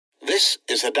This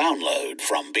is a download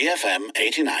from BFM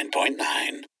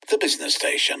 89.9, the business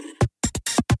station.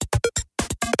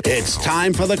 It's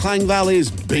time for the Klang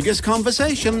Valley's biggest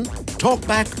conversation.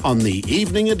 Talkback on the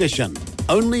evening edition,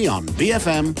 only on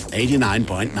BFM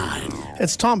 89.9.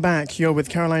 It's Talkback. You're with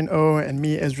Caroline O and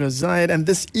me, Ezra Zayed. And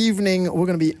this evening, we're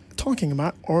going to be talking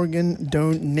about organ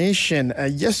donation.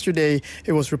 Yesterday,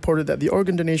 it was reported that the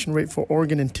organ donation rate for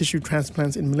organ and tissue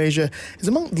transplants in Malaysia is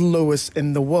among the lowest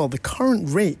in the world. The current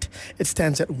rate, it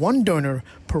stands at 1 donor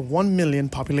per 1 million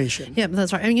population. Yeah,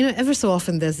 that's right. I mean, ever so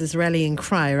often there's this rallying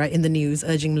cry, right, in the news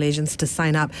urging Malaysians to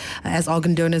sign up as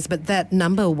organ donors. But that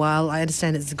number, while I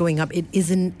understand it's going up, it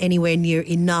isn't anywhere near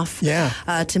enough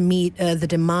to meet the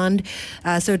demand.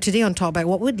 So today on Talkback,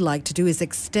 what we'd like to do is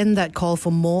extend that call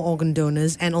for more organ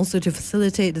donors and also to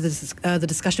facilitate the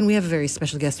discussion. We have a very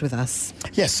special guest with us.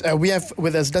 Yes, we have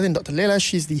with us Dr. Leila.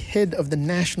 She's the head of the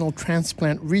National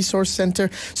Transplant Resource Centre.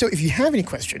 So if you have any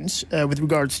questions with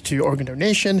regards to organ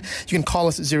donation, you can call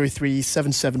us at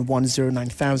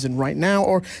 03-7710-9000 right now,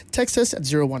 or text us at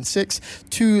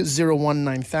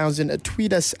 016-201-9000.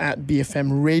 Tweet us at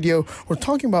BFM Radio. We're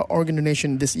talking about organ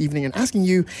donation this evening and asking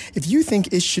you if you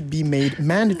think it should be made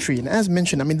mandatory. And as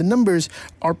mentioned, I mean, the numbers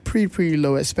are pretty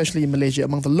low, especially in Malaysia,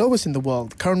 among the lowest in the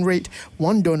world. Current rate,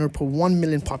 1 donor per 1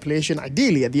 million population.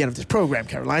 Ideally, at the end of this program,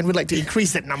 Caroline, we'd like to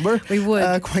increase that number. We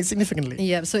would. Quite significantly.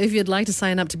 Yeah, so if you'd like to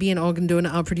sign up to be an organ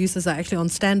donor, our producers are actually on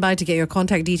standby to get your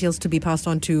contact details to be passed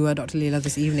on to Dr. Leila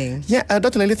this evening. Yeah,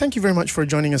 Dr. Leila, thank you very much for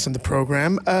joining us on the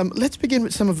program. Let's begin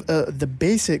with some of the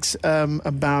basics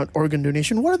about organ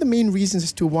donation. What are the main reasons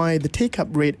as to why the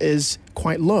take-up rate is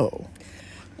quite low?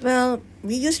 Well,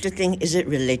 we used to think, is it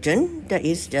religion that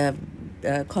is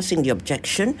causing the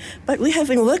objection? But we have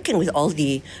been working with all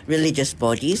the religious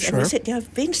bodies, and we said they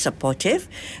have been supportive.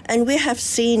 And we have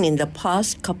seen in the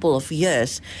past couple of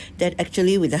years that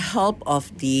actually with the help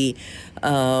of the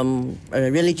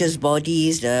religious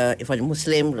bodies, for the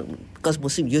Muslim, because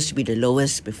Muslim used to be the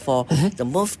lowest before, the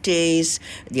muftis,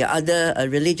 the other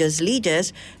religious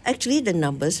leaders, actually the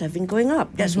numbers have been going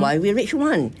up. That's why we reached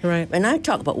 1. Right. When I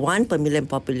talk about 1 per million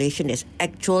population, is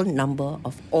actual number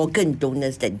of organ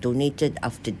donors that donated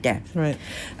after death. Right.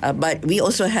 But we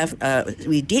also have,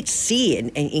 we did see an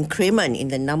increment in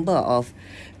the number of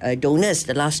donors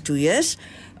the last 2 years.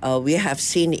 We have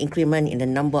seen increment in the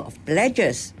number of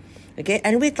pledges. Okay,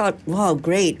 and we thought, wow,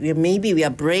 great. Maybe we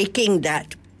are breaking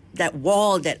that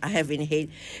wall that I have been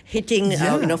hitting,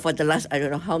 for the last I don't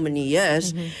know how many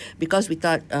years, because we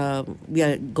thought we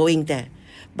are going there.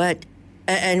 But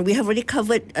and we have already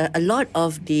covered a lot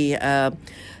of the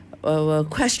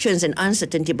questions and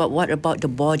uncertainty about what about the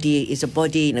body? Is the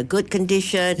body in a good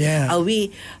condition? Yeah. Are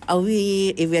we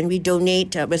when we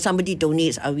donate, when somebody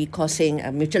donates, are we causing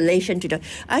mutilation to the?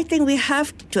 I think we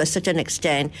have to a certain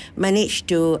extent managed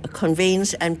to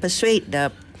convince and persuade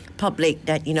the public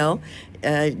that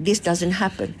this doesn't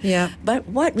happen. Yeah. But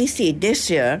what we see this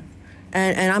year,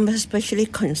 and I'm especially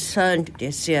concerned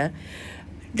this year,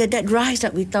 that rise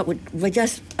that we thought would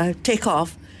just take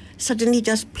off, suddenly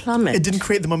just plummet. It didn't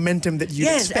create the momentum that you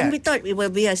expect. Yes, and we thought it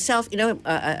will be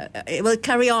it will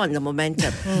carry on the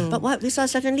momentum. But what we saw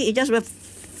suddenly, it just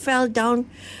fell down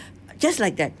just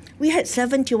like that. We had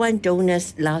 71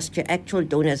 donors last year, actual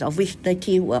donors, of which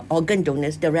 30 were organ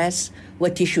donors. The rest were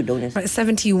tissue donors. Right,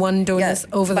 71 donors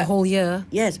over the whole year.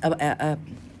 Yes, that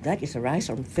is a rise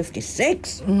from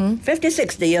 56.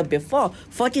 56 the year before,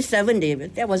 47 the year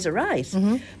before. That was a rise.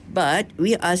 But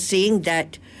we are seeing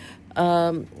that,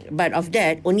 but of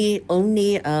that, only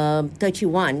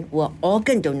 31 were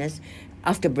organ donors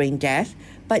after brain death,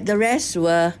 but the rest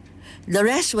were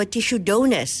tissue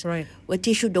donors. Right. Were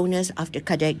tissue donors after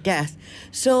cardiac death.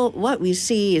 So what we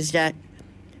see is that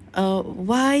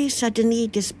why suddenly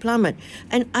this plummet?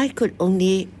 And I could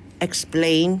only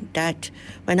explain that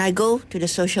when I go to the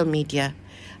social media,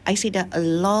 I see that a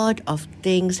lot of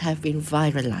things have been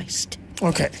viralized.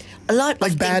 Okay. A lot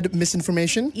like of bad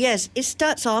misinformation? Yes, it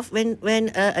starts off when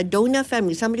a donor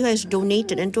family, somebody who has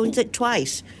donated and donated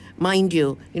twice, mind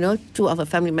you, 2 of her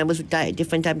family members who died at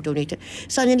different times donated.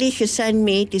 Suddenly she sent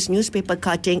me this newspaper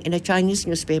cutting in a Chinese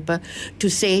newspaper to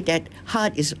say that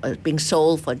heart is being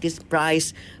sold for this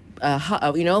price,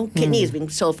 kidney is being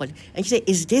sold for. And she said,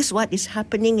 is this what is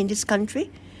happening in this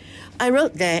country? I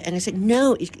wrote there and I said,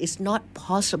 no, it's not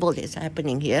possible that it's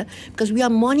happening here because we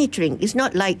are monitoring. It's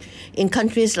not like in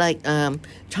countries like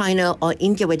China or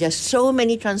India where there's so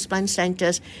many transplant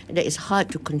centers that it's hard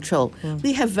to control.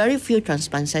 We have very few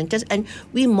transplant centers and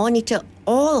we monitor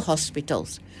all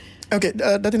hospitals. Okay,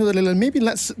 Datin Dalila, maybe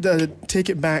let's take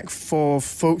it back for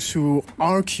folks who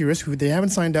are curious, who they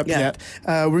haven't signed up yet.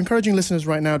 We're encouraging listeners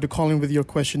right now to call in with your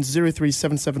questions,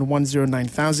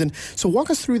 0377109000. So walk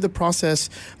us through the process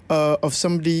of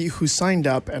somebody who signed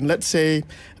up, and let's say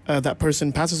that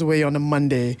person passes away on a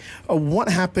Monday. What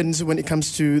happens when it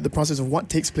comes to the process of what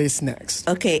takes place next?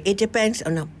 Okay, it depends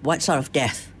on what sort of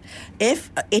death.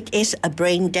 If it is a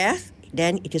brain death,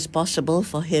 then it is possible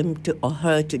for him or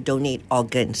her to donate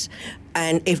organs.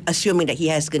 And if assuming that he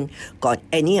hasn't got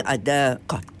any other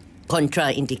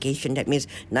contraindication, that means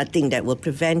nothing that will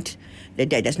prevent the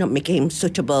death, that's not making him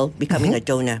suitable becoming a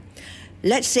donor.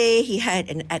 Let's say he had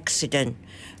an accident.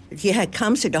 He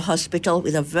comes to the hospital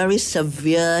with a very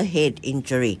severe head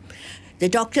injury. The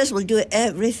doctors will do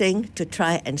everything to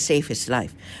try and save his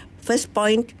life. First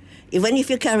point, even if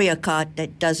you carry a card,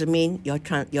 that doesn't mean your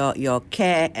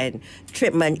care and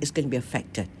treatment is going to be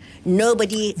affected.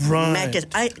 Nobody matters.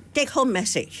 Take-home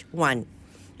message, one.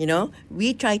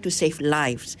 We try to save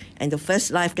lives, and the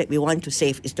first life that we want to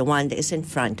save is the one that is in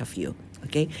front of you.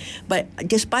 Okay, but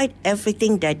despite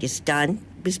everything that is done,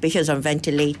 this patient is on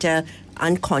ventilator,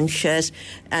 unconscious,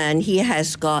 and he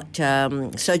has got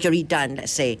surgery done,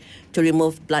 let's say, to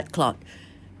remove blood clot.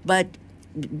 But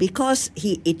because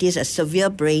it is a severe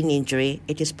brain injury,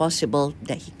 it is possible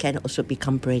that he can also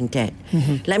become brain dead.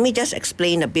 Let me just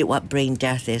explain a bit what brain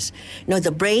death is. The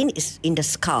brain is in the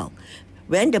skull.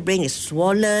 When the brain is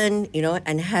swollen,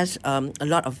 and has a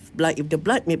lot of blood, if the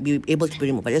blood may be able to be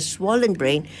removed, but a swollen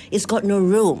brain, it's got no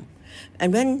room.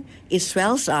 And when it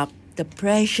swells up, the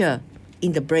pressure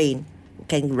in the brain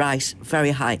can rise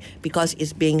very high because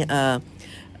it's being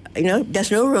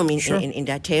there's no room in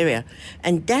that area.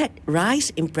 And that rise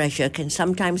in pressure can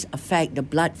sometimes affect the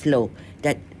blood flow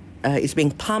that is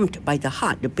being pumped by the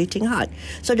heart, the beating heart.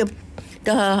 So the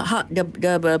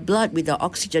blood with the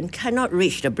oxygen cannot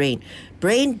reach the brain.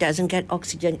 Brain doesn't get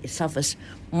oxygen, it suffers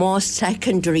more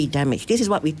secondary damage. This is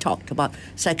what we talked about,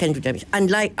 secondary damage.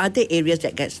 Unlike other areas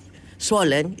that gets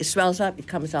swollen, it swells up, it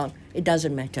comes out, it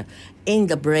doesn't matter. In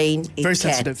the brain, it very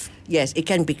sensitive. Yes, it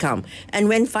can become. And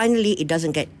when finally it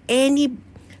doesn't get any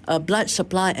blood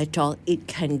supply at all, it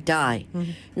can die.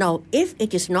 Now, if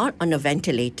it is not on a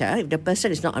ventilator, if the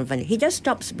person is not on a ventilator, he just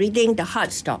stops breathing, the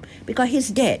heart stops, because he's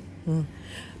dead.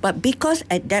 But because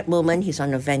at that moment he's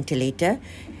on a ventilator,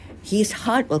 his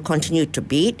heart will continue to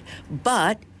beat,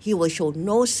 but he will show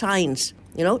no signs,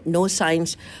 no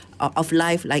signs of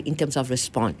life, like in terms of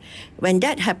response. When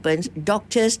that happens,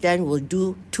 doctors then will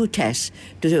do 2 tests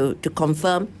to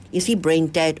confirm, is he brain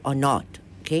dead or not?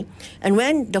 Okay, and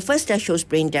when the first test shows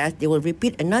brain death, they will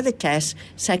repeat another test,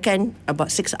 second,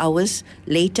 about 6 hours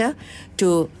later,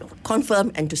 to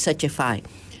confirm and to certify.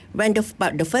 When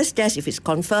the first test, if it's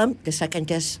confirmed, the second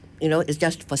test, is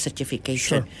just for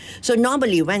certification. So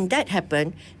normally when that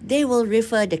happens, they will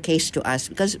refer the case to us,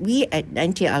 because we at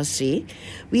NTRC,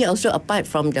 we also, apart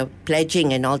from the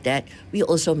pledging and all that, we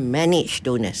also manage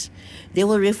donors. They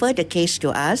will refer the case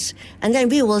to us, and then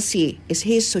we will see, is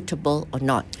he suitable or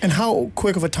not. And how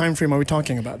quick of a time frame are we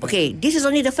talking about? Okay, this is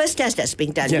only the first test that's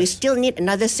being done. Yes. We still need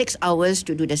another 6 hours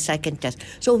to do the second test.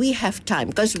 So we have time,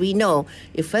 because we know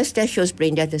if first test shows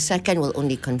brain death, the second will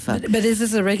only confirm. But is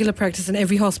this a regular practice in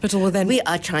every hospital? Then we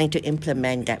are trying to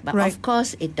implement that, but of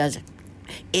course it doesn't.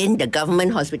 In the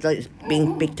government hospital, it's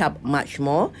being picked up much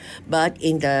more, but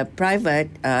in the private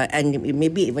and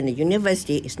maybe even the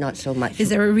university, it's not so much. Is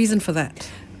there a reason for that?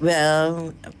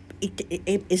 Well,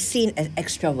 it is seen as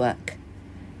extra work.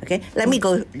 Okay, let me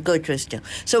go through still.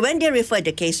 So when they refer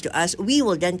the case to us, we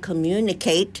will then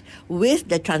communicate with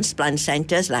the transplant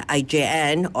centers like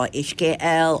IJN or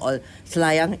HKL or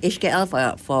Selayang.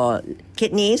 HKL for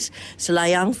kidneys,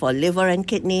 Selayang for liver and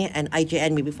kidney, and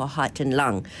IJN maybe for heart and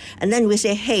lung. And then we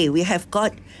say, hey, we have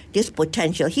got this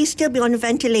potential. He's still be on a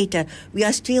ventilator. We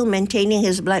are still maintaining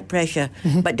his blood pressure.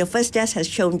 But the first test has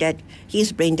shown that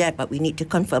he's brain dead, but we need to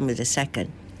confirm with the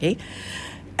second. Okay.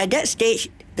 At that stage,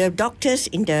 the doctors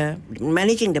in the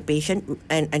managing the patient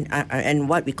and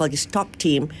what we call this top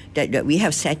team that we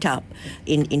have set up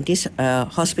in this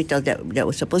hospital that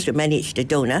was supposed to manage the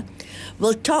donor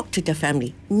will talk to the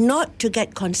family, not to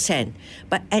get consent,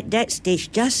 but at that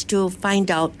stage just to find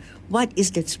out what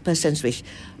is this person's wish.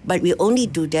 But we only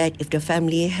do that if the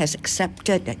family has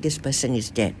accepted that this person is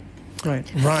dead.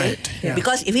 Right. Yeah.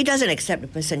 Because if he doesn't accept the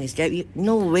person is dead,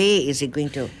 no way is he going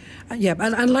to. Yeah,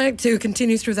 I'd like to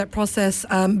continue through that process.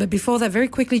 But before that, very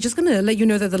quickly, just going to let you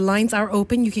know that the lines are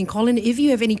open. You can call in if you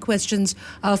have any questions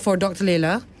for Dr.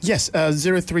 Leila. Yes,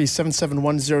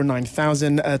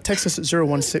 0377109000. Text us at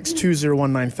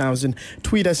 0162019,000.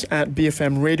 Tweet us at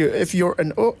BFM Radio. If you're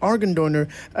an organ donor,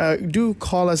 do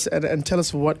call us and tell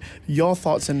us what your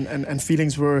thoughts and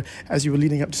feelings were as you were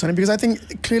leading up to signing. Because I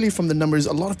think clearly from the numbers,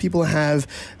 a lot of people have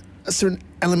a certain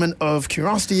element of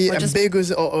curiosity,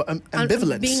 ambiguous or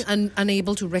ambivalence. Being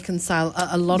unable to reconcile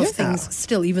a lot of things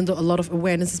still, even though a lot of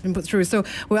awareness has been put through. So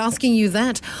we're asking you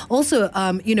that. Also,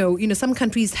 some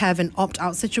countries have an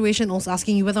opt-out situation, also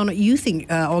asking you whether or not you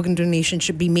think organ donation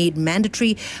should be made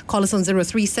mandatory. Call us on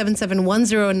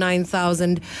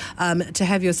 0377109000 to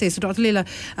have your say. So Dr. Leila,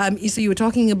 so you were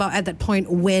talking about at that point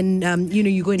when,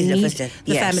 you're going to meet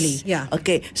the family. Yeah.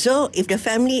 Okay, so if the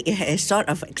family is sort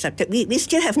of accepted, we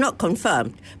still have not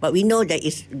confirmed, but we know that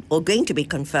it's going to be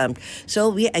confirmed. So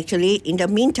we actually, in the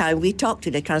meantime, we talked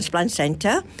to the transplant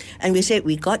center and we said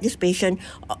we got this patient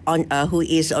on who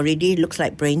is already looks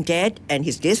like brain dead and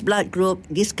he's this blood group,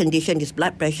 this condition, this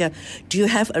blood pressure. Do you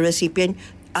have a recipient?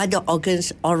 Are the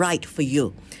organs all right for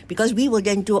you? Because we will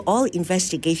then do all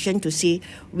investigation to see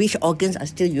which organs are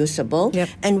still usable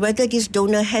and whether this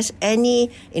donor has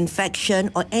any infection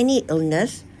or any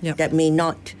illness that may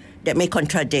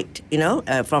contradict,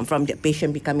 from the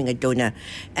patient becoming a donor.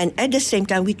 And at the same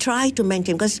time, we try to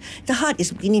maintain, because the heart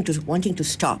is beginning to wanting to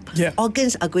stop. Yeah.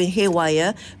 Organs are going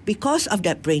haywire because of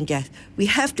that brain death. We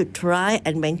have to try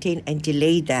and maintain and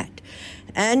delay that.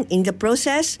 And in the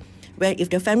process, if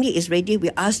the family is ready, we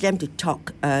ask them to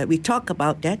talk. We talk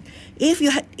about that. If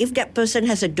that person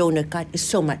has a donor card, it's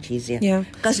so much easier. Yeah.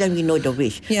 Because then we know the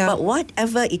wish. Yeah. But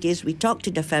whatever it is, we talk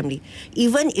to the family.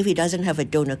 Even if he doesn't have a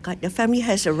donor card, the family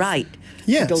has a right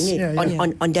to donate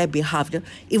on their behalf.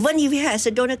 Even if he has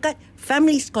a donor card,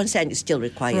 family's consent is still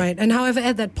required. Right. And however,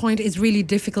 at that point, it's really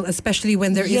difficult, especially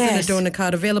when there isn't a donor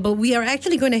card available. We are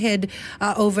actually going to head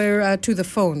over to the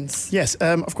phones. Yes,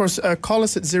 of course, call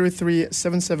us at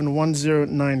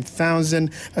 0377109000.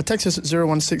 Text us at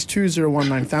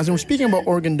 0162019,000. We're speaking about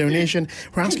organ donation.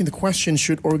 We're asking the question,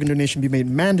 should organ donation be made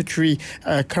mandatory?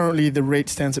 Currently, the rate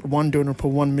stands at 1 donor per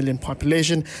 1 million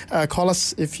population. Call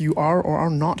us if you are or are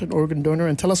not an organ donor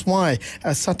and tell us why.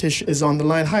 Satish is on the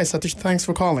line. Hi, Satish. Thanks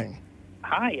for calling.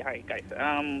 Hi, guys.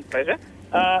 Pleasure.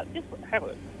 Just have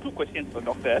two questions for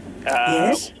doctor.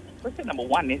 Yes. Question number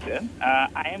one is,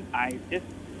 I just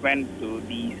went to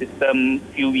the system a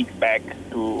few weeks back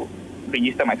to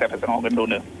register myself as an organ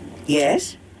donor.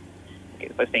 Yes. Okay,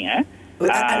 the first thing,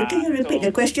 can you repeat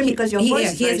the question because your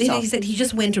voice is very soft. He said he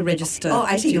just went to register. Oh,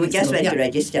 I see. You just went to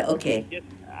register. Okay.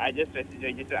 I just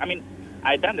registered. I mean,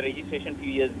 I done the registration a few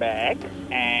years back,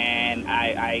 and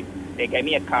they gave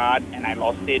me a card, and I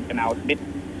lost it, and I was a bit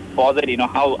bothered.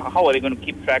 How are they going to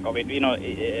keep track of it? Because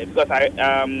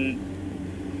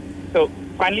so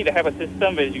finally they have a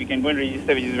system where you can go and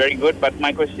register, which is very good. But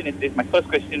my question is this: my first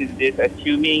question is this: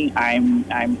 assuming I'm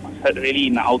really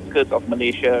in the outskirts of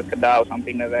Malaysia, Kedah or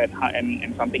something like that,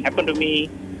 and something happened to me,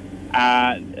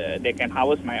 they can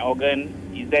harvest my organ.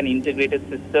 Is there an integrated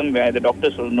system where the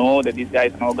doctors will know that this guy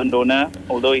is an organ donor?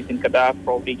 Although he's in Kedah,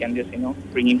 probably can just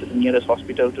bring him to the nearest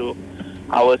hospital to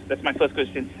harvest. That's my first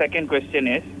question. Second question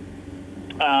is,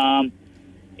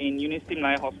 in University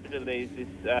Malaya Hospital, there is this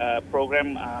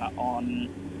program on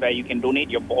where you can donate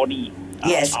your body.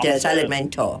 Yes, the silent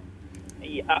mentor.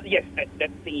 Yes, that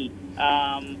thingy.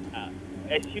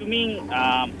 Assuming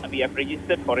we have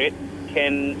registered for it,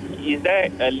 is there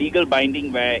a legal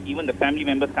binding where even the family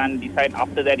members can't decide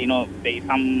after that, there is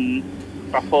some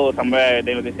truffle somewhere,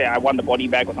 they say, I want the body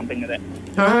back or something like that.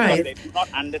 All right. But they do not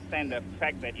understand the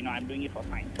fact that, I'm doing it for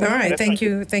science. All right. Thank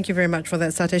you very much for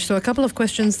that, Satish. So a couple of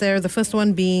questions there. The first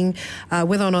one being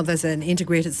whether or not there's an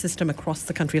integrated system across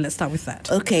the country. Let's start with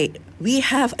that. Okay. We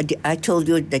have, I told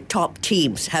you, the top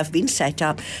teams have been set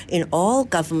up in all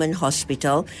government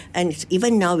hospital, and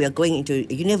even now we are going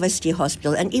into university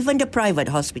hospital and even the private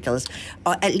hospitals,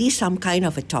 or at least some kind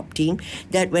of a top team,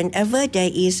 that whenever there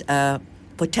is a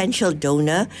potential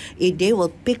donor, they will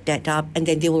pick that up and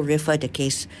then they will refer the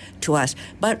case to us.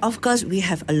 But of course, we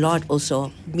have a lot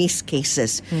also missed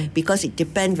cases because it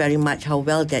depends very much how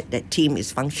well that team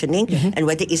is functioning and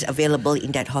whether it's available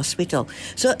in that hospital.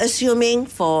 So assuming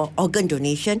for organ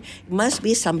donation, it must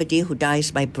be somebody who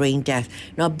dies by brain death.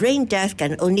 Now, brain death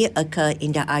can only occur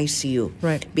in the ICU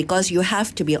because you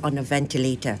have to be on a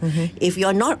ventilator. If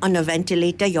you're not on a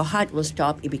ventilator, your heart will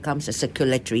stop. It becomes a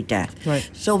circulatory death. Right.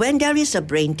 So when there is a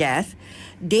brain death,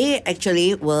 they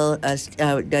actually will,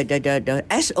 the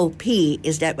SOP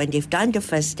is that when they've done the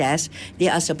first test, they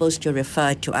are supposed to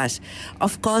refer to us.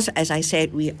 Of course, as I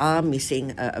said, we are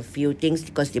missing a few things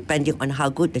because depending on how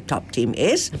good the top team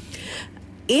is.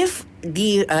 If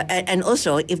and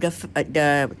also if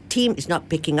the team is not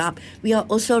picking up, we are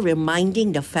also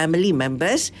reminding the family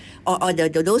members or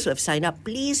those who have signed up,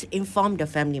 please inform the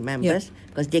family members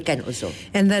because they can also.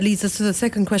 And that leads us to the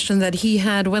second question that he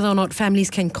had, whether or not families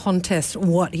can contest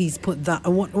what he's put down,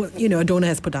 what a donor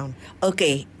has put down.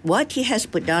 Okay, what he has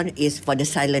put down is for the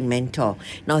silent mentor.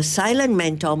 Now, silent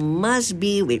mentor must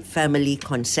be with family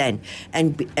consent,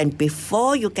 and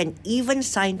before you can even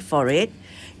sign for it,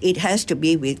 it has to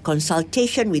be with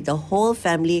consultation with the whole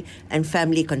family and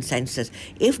family consensus.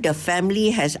 If the family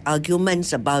has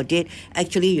arguments about it,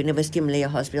 actually University of Malaya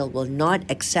Hospital will not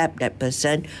accept that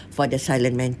person for the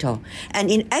silent mentor.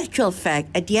 And in actual fact,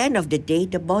 at the end of the day,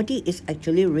 the body is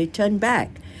actually returned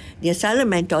back. The silent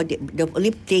mentor, the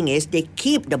only thing is they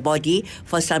keep the body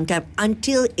for some time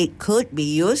until it could be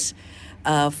used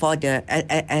for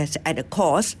as at a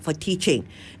course for teaching.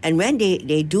 And when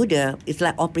they do it's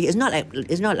like operation.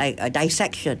 It's not like a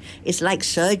dissection. It's like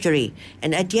surgery.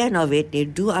 And at the end of it, they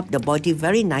do up the body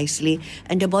very nicely,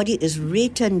 and the body is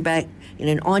returned back in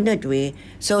an honored way.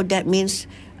 So that means,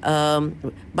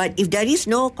 but if there is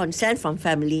no consent from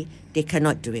family, they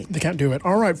cannot do it. They can't do it.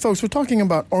 All right, folks, we're talking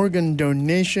about organ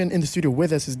donation. In the studio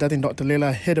with us is Datin Dr.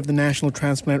 Leila, head of the National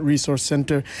Transplant Resource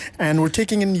Centre. And we're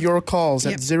taking in your calls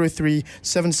at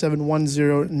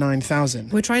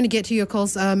 03-7710-9000. We're trying to get to your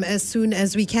calls as soon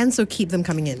as we can, so keep them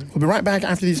coming in. We'll be right back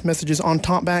after these messages on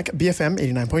Talkback BFM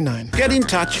 89.9. Get in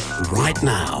touch right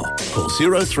now. Call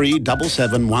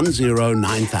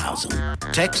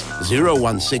 03-7710-9000. Text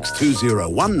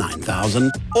 0162019,000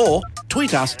 or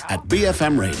tweet us at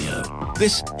BFM Radio.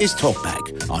 This is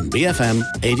Talkback on BFM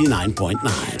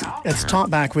 89.9. It's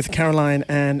Talkback with Caroline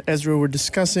and Ezra. We're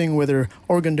discussing whether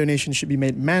organ donation should be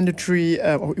made mandatory.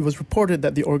 It was reported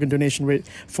that the organ donation rate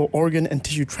for organ and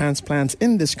tissue transplants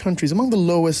in this country is among the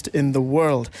lowest in the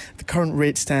world. The current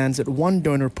rate stands at 1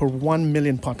 donor per 1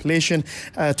 million population.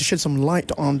 To shed some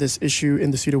light on this issue,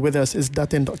 in the studio with us is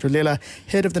Datin Dr. Leila,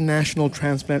 head of the National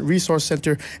Transplant Resource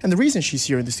Centre. And the reason she's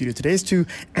here in the studio today is to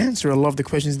answer a lot of the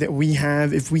questions that we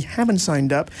have if we haven't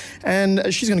signed up. And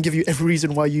she's going to give you every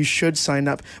reason why you should sign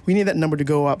up. We need that number to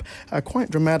go up quite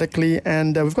dramatically.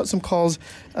 And we've got some calls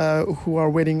who are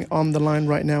waiting on the line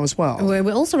right now as well.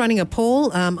 We're also running a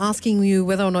poll asking you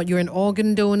whether or not you're an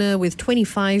organ donor, with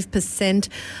 25%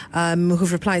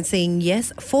 who've replied saying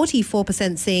yes,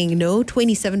 44% saying no,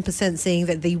 27% saying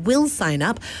that they will sign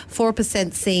up,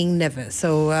 4% saying never.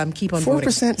 So keep on voting.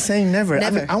 4% saying never.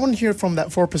 Never. I want to hear from that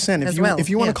 4%. If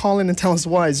you want to call in and tell us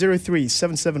why,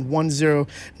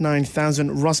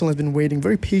 03-7710-9000. Russell has been waiting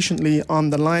very patiently on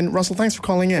the line. Russell, thanks for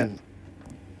calling in.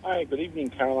 Hi, good evening,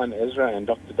 Caroline, Ezra, and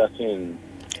Dr. Datin.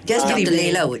 Just Dr.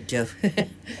 Leila would do.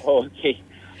 Okay.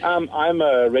 I'm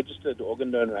a registered organ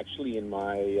donor, actually, in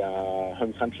my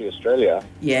home country, Australia.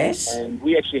 Yes. And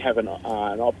we actually have an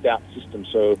opt-out system.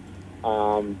 So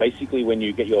basically, when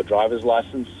you get your driver's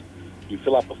license, you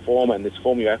fill up a form, and this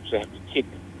form you actually have to tick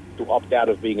to opt out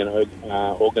of being an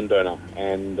organ donor.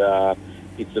 And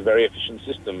it's a very efficient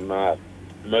system.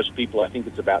 Most people, I think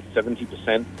it's about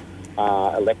 70%,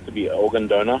 elect to be an organ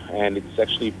donor, and it's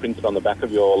actually printed on the back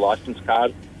of your license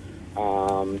card.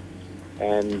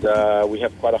 And we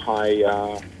have quite a high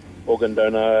organ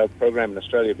donor program in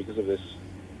Australia because of this.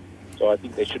 So I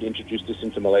think they should introduce this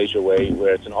into Malaysia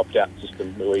where it's an opt-out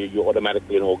system where you're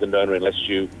automatically an organ donor unless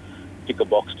you tick a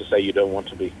box to say you don't want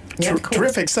to be. Yeah, cool.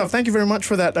 Terrific stuff. Thank you very much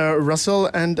for that,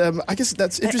 Russell. And I guess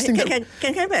that's interesting. Can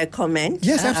I have a comment?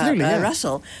 Yes, absolutely.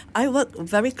 Russell, I work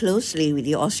very closely with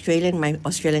my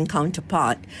Australian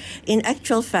counterpart. In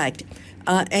actual fact,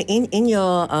 in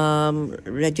your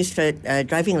registered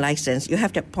driving license, you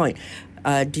have that point.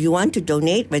 Do you want to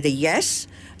donate? Whether yes,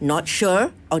 not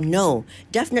sure, or no.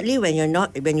 Definitely,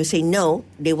 when you say no,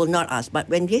 they will not ask. But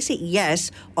when they say yes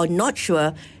or not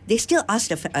sure, they still ask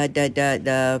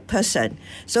the person.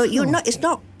 So it's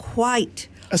not quite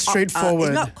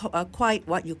straightforward. It's not quite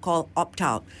what you call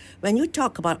opt-out. When you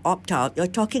talk about opt-out, you're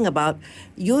talking about,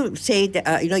 you say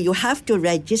that you have to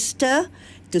register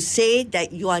to say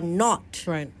that you are not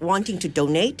wanting to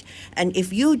donate, and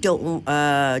if you don't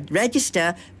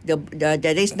register,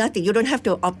 there is nothing. You don't have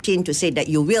to opt in to say that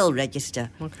you will register.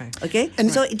 Okay,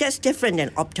 and so that's different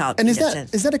than opt out. And is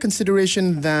that a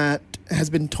consideration that has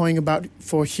been toying about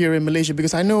for here in Malaysia?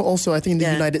 Because I know also, I think in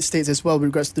the United States as well, with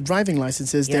regards to the driving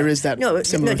licenses, there is that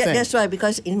similar thing. That's why,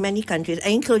 because in many countries,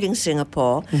 including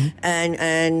Singapore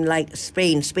and like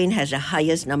Spain has the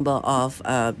highest number of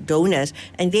donors,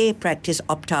 and they practice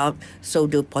opt-out. So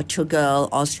do Portugal,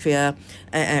 Austria,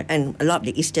 and a lot of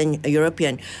the Eastern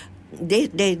European.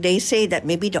 They say that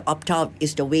maybe the opt-out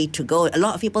is the way to go. A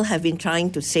lot of people have been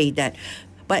trying to say that.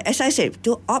 But as I said,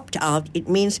 to opt out, it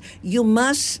means you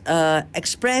must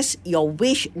express your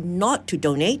wish not to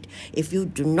donate. If you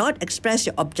do not express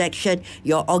your objection,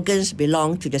 your organs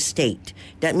belong to the state.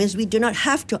 That means we do not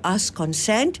have to ask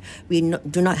consent. We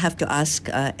do not have to ask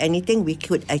anything. We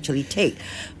could actually take.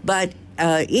 But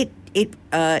it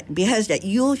behaves that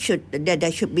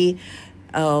there should be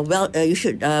you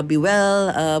should be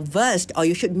well versed, or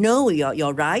you should know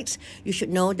your rights. You should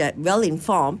know that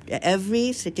well-informed.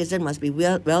 Every citizen must be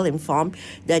well informed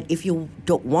that if you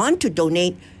don't want to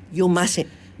donate, you mustn't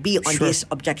be on this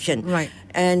objection. Right.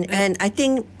 And I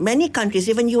think many countries,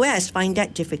 even US, find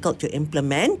that difficult to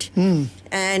implement.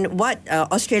 And what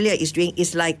Australia is doing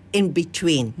is like in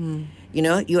between. You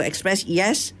know, you express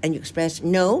yes and you express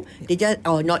no. They just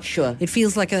not sure. It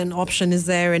feels like an option is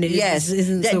there, and it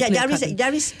isn't so clear-cut.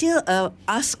 There is still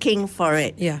asking for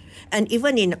it. Yeah. And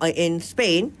even in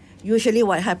Spain, usually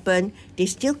what happens, they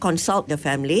still consult the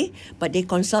family, but they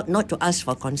consult not to ask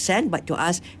for consent, but to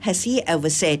ask, has he ever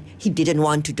said he didn't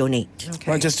want to donate? Okay.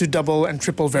 Well, just to double and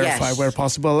triple verify where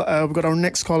possible. We've got our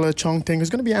next caller, Chong Ting, who's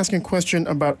going to be asking a question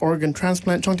about organ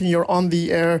transplant. Chong Ting, you're on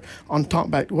the air on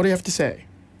Talkback. What do you have to say?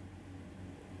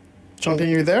 Chong Ting,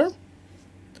 you there?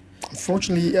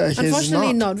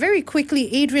 Unfortunately, not. Very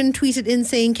quickly, Adrian tweeted in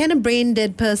saying, can a brain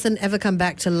dead person ever come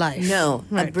back to life? No,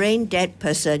 a brain dead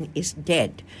person is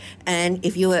dead. And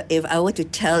if I were to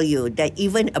tell you that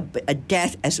even a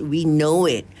death as we know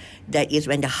it, that is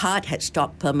when the heart had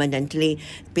stopped permanently,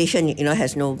 patient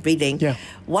has no breathing. Yeah.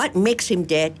 What makes him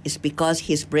dead is because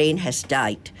his brain has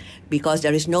died, because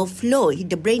there is no flow.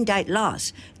 The brain died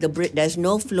last. There's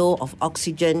no flow of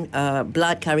oxygen,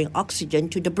 blood carrying oxygen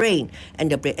to the brain,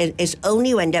 and it's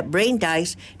only when that brain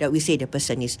dies that we say the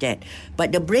person is dead.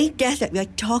 But the brain death that we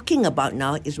are talking about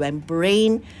now is when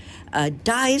brain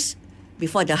dies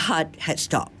before the heart had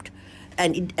stopped.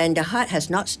 And the heart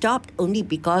has not stopped only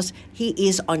because he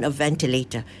is on a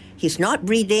ventilator. He's not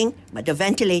breathing, but the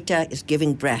ventilator is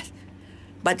giving breath.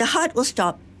 But the heart will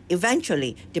stop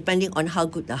eventually, depending on how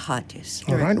good the heart is.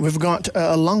 All right, we've got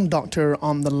a lung doctor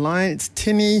on the line. It's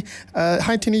Tinny.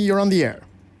 Hi, Tinny, you're on the air.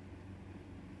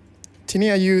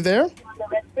 Tinny, are you there?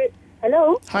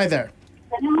 Hello? Hi there.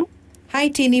 Hello? Hi,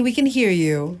 Tinny, we can hear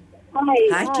you.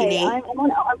 Hi, Tinny.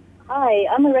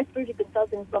 I'm a respiratory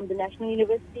consultant from the National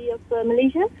University of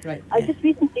Malaysia. Right. I just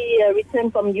recently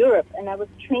returned from Europe, and I was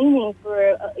training for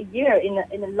a year in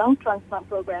a lung transplant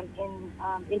program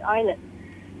in Ireland.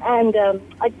 And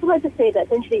I just wanted to say that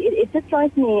essentially it just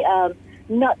drives me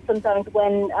nuts sometimes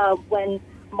when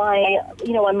my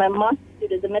master's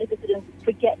students, the medical students,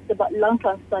 forget about lung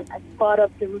transplant as part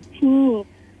of the routine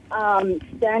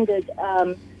standard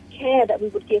care that we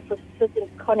would give for certain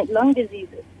chronic lung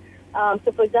diseases.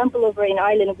 So, for example, over in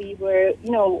Ireland, we were,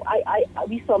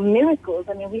 we saw miracles.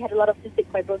 I mean, we had a lot of cystic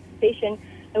fibrosis patients,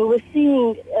 and we were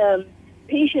seeing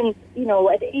patients,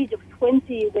 at the age of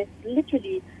 20 with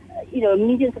literally,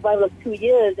 median survival of 2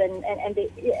 years, and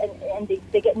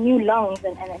they get new lungs,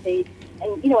 and they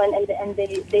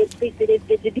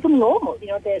become normal.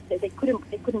 They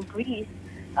couldn't breathe.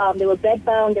 They were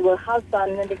bedbound, they were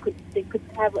housebound, and they could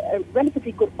have a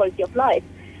relatively good quality of life.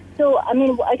 So, I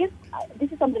mean, I guess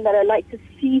this is something that I like to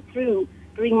see through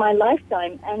during my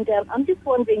lifetime, and I'm just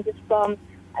wondering, just from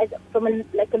a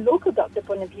local doctor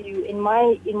point of view, in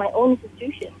my own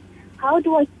institution, how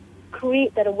do I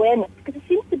create that awareness? Because it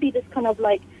seems to be this kind of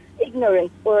like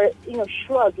ignorance or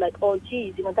shrug, like, oh,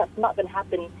 geez, that's not going to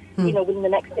happen, within the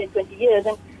next 10, 20 years,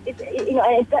 and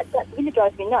that really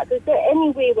drives me nuts. So is there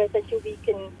any way where essentially we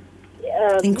can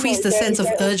increase the sense of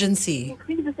urgency?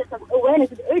 Increase the sense of awareness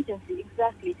and urgency,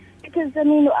 exactly. Because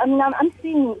I'm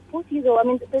seeing 40 years old. I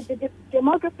mean, the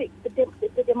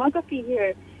demography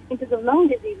here in terms of lung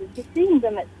diseases, you're seeing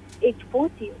them at age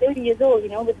 40, 30 years old.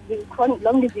 With chronic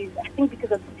lung disease. I think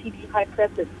because of TB high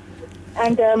prevalence,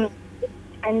 and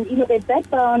they're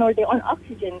bedbound or they're on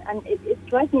oxygen, and it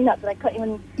drives me nuts. I can't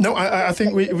even. No, I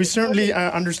think we certainly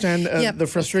understand the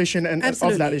frustration and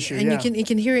of that issue. And you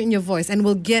can hear it in your voice. And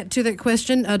we'll get to that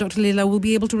question. Dr. Leila will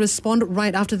be able to respond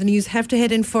right after the news. Have to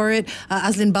head in for it.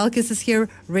 Azlin Balkis is here,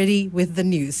 ready with the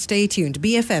news. Stay tuned.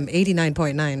 BFM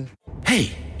 89.9.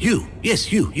 Hey, you.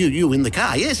 Yes, you in the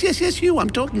car. Yes, you. I'm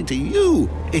talking to you.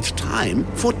 It's time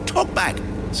for Talkback.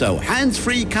 So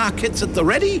hands-free car kits at the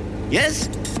ready? Yes?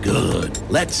 Good.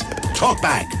 Let's talk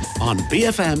back on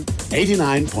BFM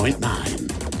 89.9.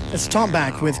 Let's talk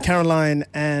back with Caroline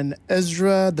and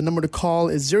Ezra. The number to call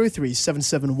is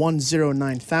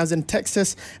 03-771-09000. Text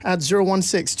us at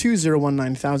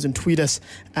 016-2019,000. Tweet us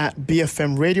at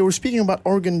BFM Radio. We're speaking about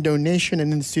organ donation,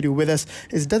 and in the studio with us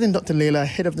is Dr. Leila,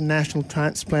 head of the National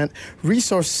Transplant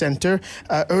Resource Centre.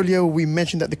 Earlier, we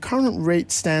mentioned that the current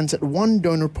rate stands at 1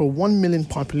 donor per 1 million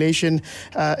population.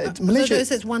 Malaysia...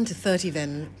 So it's 1 to 30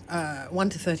 then. 1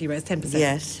 to 30, right? It's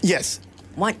 10%. Yes.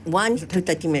 1 to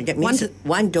 30 million. That means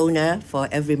one donor for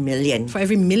every million. For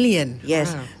every million?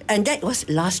 Yes. Wow. And that was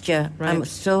last year. Right. I'm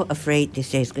so afraid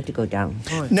this year is going to go down.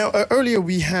 Oh. Now, earlier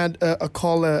we had a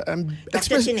caller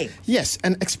expressing,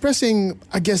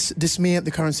 I guess, dismay at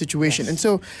the current situation. Yes. And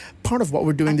so part of what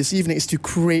we're doing this evening is to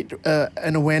create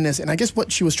an awareness. And I guess what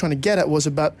she was trying to get at was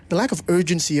about the lack of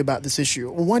urgency about this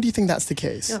issue. Why do you think that's the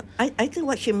case? No, I think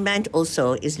what she meant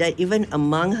also is that even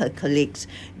among her colleagues,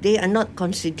 they are not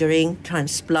considering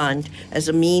transplant as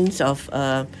a means of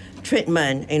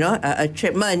treatment, a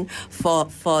treatment for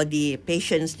the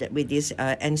patients with this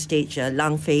end-stage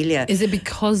lung failure. Is it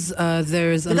because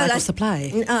there is a lack of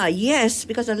supply? Yes,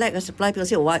 because of lack of supply. People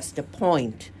say, what's the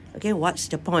point? Okay, what's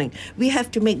the point? We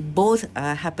have to make both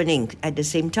happening at the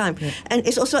same time. Yeah. And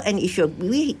it's also an issue.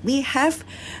 We have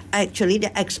actually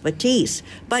the expertise.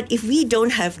 But if we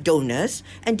don't have donors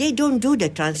and they don't do the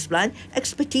transplant,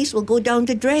 expertise will go down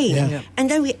the drain. Yeah. Yeah. And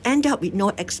then we end up with no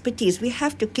expertise. We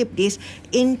have to keep this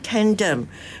in tandem.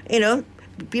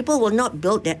 People will not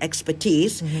build their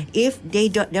expertise if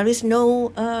there is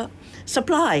no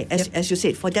supply, as you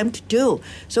said, for them to do.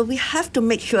 So we have to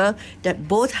make sure that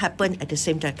both happen at the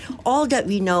same time. All that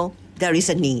we know, there is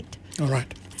a need. All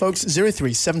right. Folks,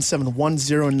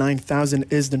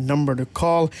 03-771-09000 is the number to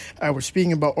call. We're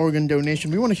speaking about organ donation.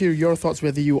 We want to hear your thoughts,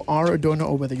 whether you are a donor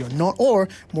or whether you're not, or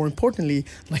more importantly,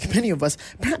 like many of us,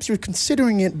 perhaps you're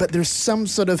considering it, but there's some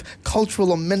sort of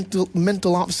cultural or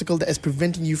mental obstacle that is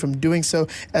preventing you from doing so.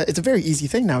 It's a very easy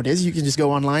thing nowadays. You can just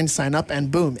go online, sign up, and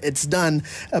boom, it's done.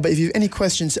 But if you have any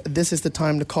questions, this is the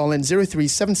time to call in,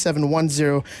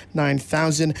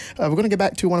 03-771-09000. We're going to get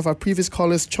back to one of our previous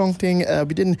callers, Chong Ting.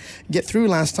 We didn't get through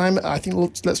last time. I think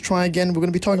let's try again. We're going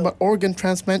to be talking about organ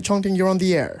transplant. Chong Ting, you're on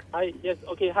the air. Hi, yes.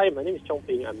 Okay, hi. My name is Chong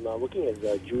Ting. I'm working as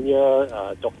a junior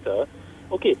doctor.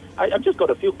 Okay, I've just got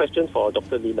a few questions for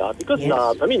Dr. Leela because,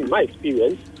 in my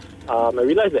experience, I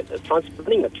realized that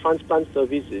running a transplant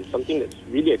service is something that's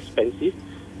really expensive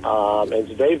and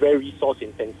it's very, very resource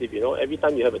intensive. Every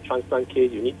time you have a transplant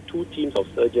case, you need 2 teams of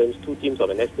surgeons, 2 teams of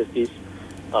anesthetists,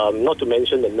 not to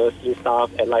mention the nursing staff,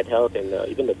 allied health, and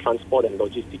even the transport and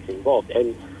logistics involved.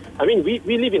 And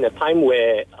we live in a time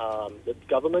where the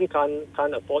government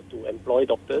can't afford to employ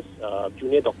doctors,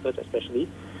 junior doctors especially,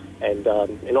 and a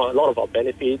lot of our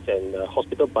benefits and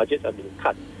hospital budgets have been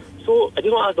cut. So I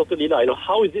just want to ask Dr. Leela,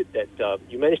 how is it that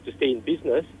you managed to stay in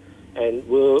business, and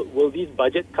will these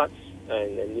budget cuts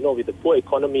and with the poor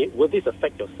economy, will this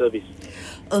affect your service?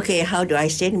 Okay, how do I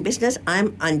stay in business?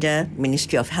 I'm under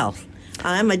Ministry of Health.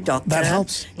 I'm a doctor. That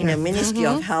helps. In the Ministry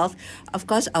of Health. Of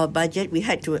course, our budget, we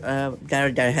had to,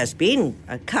 there has been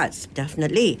cuts,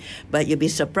 definitely. But you'll be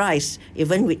surprised,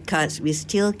 even with cuts, we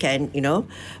still can,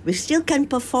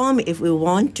 perform if we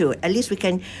want to. At least we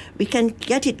can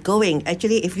get it going.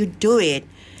 Actually, if you do it,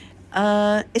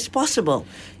 it's possible.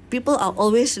 People are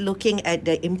always looking at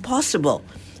the impossible,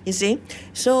 you see.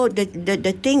 So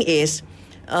the thing is,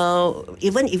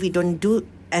 even if we don't do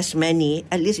as many,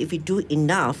 at least if we do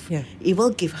enough, it will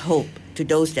give hope to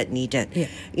those that need it. Yeah.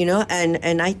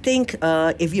 And I think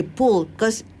if you pull,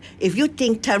 because if you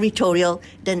think territorial,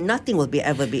 then nothing will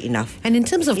ever be enough. And in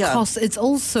terms of costs, it's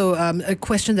also a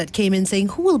question that came in saying,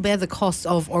 who will bear the cost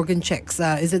of organ checks?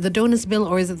 Is it the donor's bill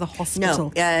or is it the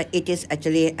hospital? No, it is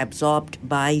actually absorbed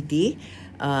by the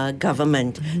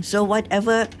government. Mm-hmm. So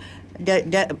whatever,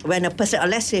 when a person,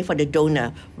 let's say for the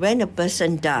donor, when a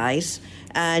person dies,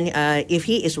 and if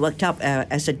he is worked up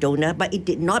as a donor, but it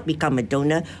did not become a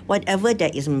donor, whatever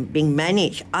that is being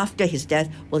managed after his death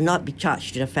will not be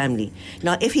charged to the family.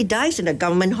 Now, if he dies in a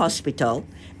government hospital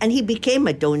and he became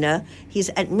a donor, his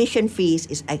admission fees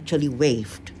is actually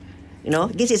waived.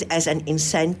 This is as an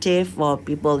incentive for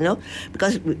people,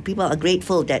 because people are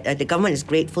grateful that the government is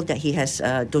grateful that he has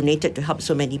donated to help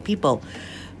so many people.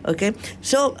 Okay,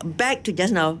 so back to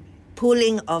just now,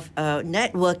 pooling of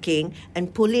networking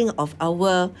and pooling of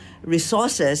our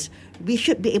resources we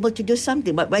should be able to do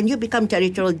something. But when you become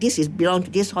territorial, this is belong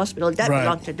to this hospital, that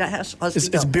belongs to that hospital.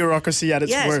 It's bureaucracy at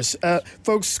its worst.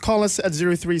 Folks, call us at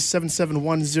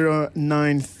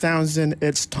 0377109000.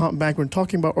 It's Talkback. We're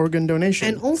talking about organ donation.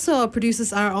 And also our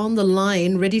producers are on the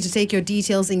line, ready to take your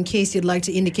details in case you'd like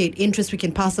to indicate interest. We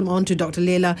can pass them on to Dr.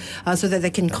 Leila so that they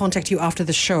can contact you after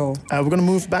the show. We're going to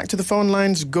move back to the phone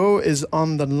lines. Go is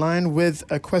on the line with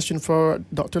a question for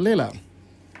Dr. Leila.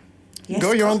 Yes,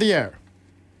 Go, you're on the air.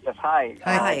 Yes, hi.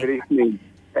 Hi. Good evening.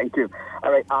 Thank you.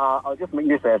 All right, I'll just make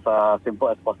this as simple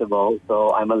as possible.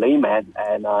 So I'm a layman,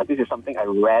 and this is something I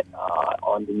read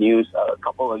on the news a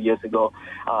couple of years ago.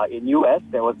 In U.S.,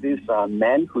 there was this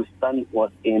man whose son was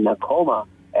in a coma,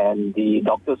 and the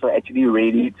doctors were actually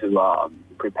ready to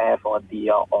prepare for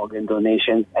the organ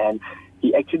donations, and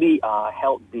he actually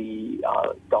held the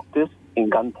doctors in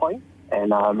gunpoint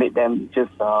and made them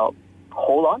just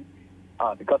hold on.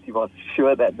 Because he was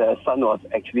sure that the son was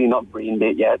actually not brain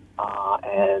dead yet,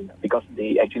 and because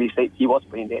they actually said he was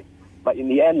brain dead. But in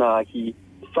the end, his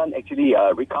son actually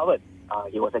recovered.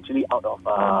 He was actually out of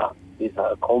his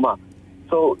coma.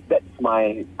 So that's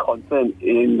my concern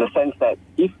in the sense that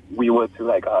if we were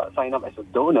to sign up as a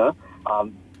donor,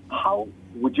 how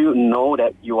would you know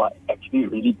that you are actually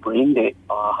really brain dead?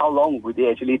 How long would they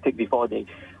actually take before they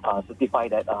certify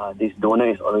that this donor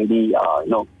is already,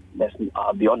 that's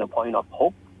beyond the point of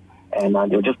hope, and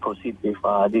they'll just proceed with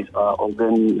this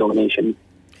organ donation?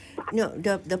 No,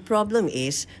 the problem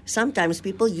is sometimes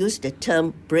people use the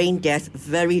term brain death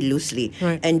very loosely,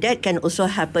 and that can also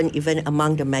happen even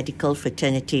among the medical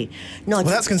fraternity. No,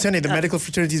 that's concerning. The medical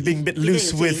fraternity is being a bit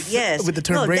loose with the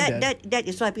term brain death. That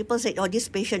is why people say, "Oh, this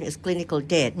patient is clinical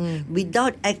dead,"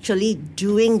 without actually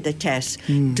doing the test.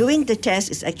 Doing the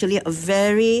test is actually a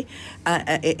very,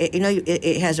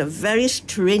 it has a very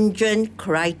stringent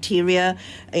criteria,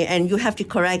 and you have to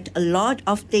correct a lot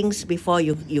of things before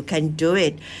you can do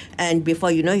it. And before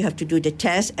you know, you have to do the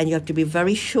test, and you have to be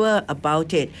very sure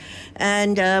about it.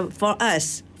 And for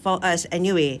us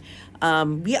anyway,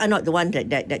 we are not the one that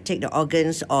take the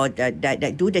organs or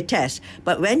that do the test.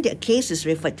 But when the case is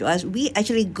referred to us, we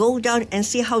actually go down and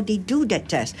see how they do that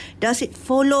test. Does it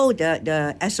follow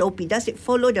the SOP? Does it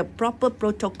follow the proper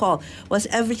protocol? Was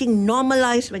everything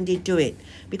normalized when they do it?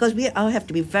 Because we all have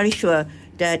to be very sure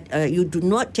that you do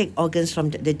not take organs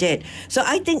from the dead. So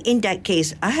I think in that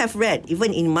case, I have read,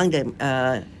 even among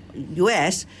the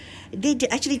US, they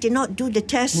actually did not do the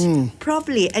test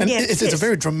properly. And it's a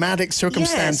very dramatic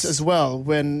circumstance as well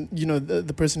when,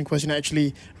 the person in question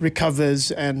actually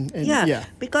recovers and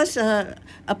because a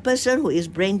person who is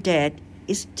brain dead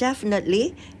is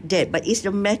definitely dead, but it's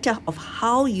a matter of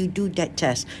how you do that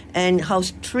test and how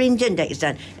stringent that is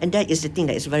done, and that is the thing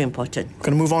that is very important. We're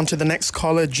going to move on to the next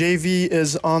caller. JV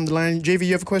is on the line. JV,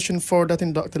 you have a question for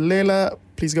Dr. Leila.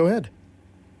 Please go ahead.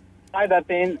 Hi,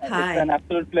 Datin. Hi. It's an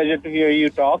absolute pleasure to hear you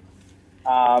talk.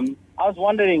 I was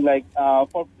wondering,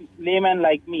 for laymen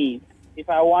like me, if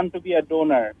I want to be a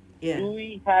donor, do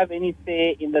we have any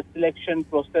say in the selection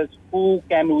process? Who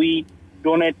can we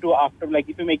donate to after?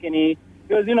 If you make any...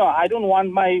 Because, I don't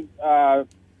want my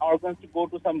organs to go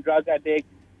to some drug addict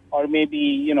or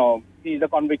maybe, he's a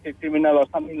convicted criminal or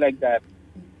something like that.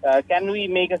 Can we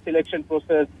make a selection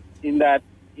process in that,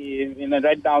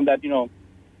 write down that,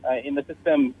 in the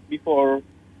system before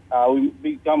we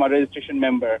become a registration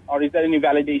member? Or is there any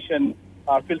validation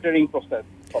or filtering process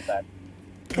for that?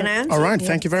 Can I answer? All right,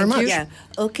 thank you very much. Yeah,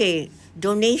 okay.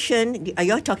 Donation,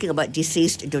 you're talking about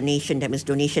deceased donation, that means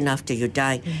donation after you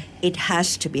die. It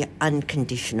has to be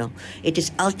unconditional. It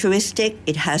is altruistic,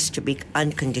 it has to be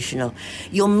unconditional.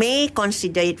 You may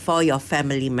consider it for your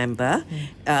family member,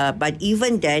 but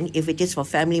even then, if it is for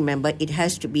family member, it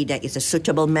has to be that it's a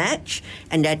suitable match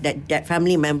and that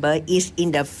family member is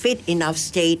in the fit enough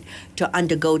state to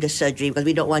undergo the surgery, because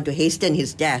we don't want to hasten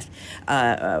his death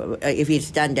if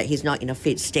it's done that he's not in a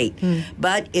fit state.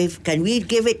 But can we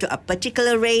give it to a particular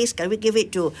race? Can we give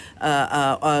it to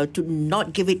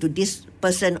not give it to this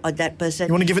person or that person?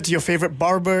 You want to give it to your favorite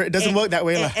barber? It doesn't work that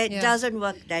way. It doesn't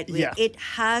work that way. Yeah. It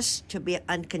has to be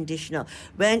unconditional.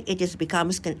 When it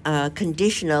becomes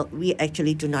conditional, we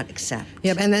actually do not accept.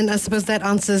 Yep, and then I suppose that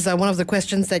answers one of the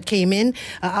questions that came in,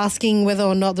 asking whether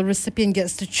or not the recipient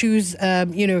gets to choose,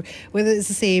 whether it's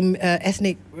the same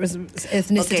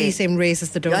ethnicity, same race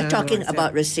as the donor. You're talking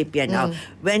about recipient now.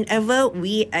 Whenever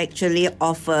we actually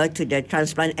offer to the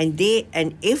transplant, and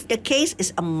if the case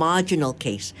is a marginal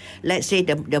case, let's say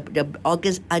the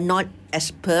organs are not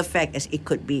as perfect as it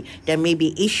could be, there may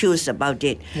be issues about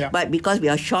it. Yeah. But because we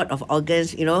are short of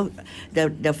organs,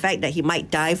 the fact that he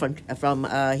might die from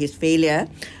his failure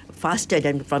faster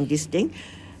than from this thing,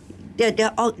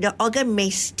 the organ may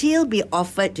still be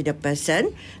offered to the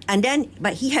person,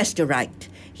 but he has the right.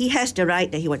 He has the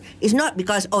right that he wants. It's not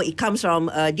because it comes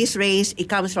from this race, it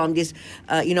comes from this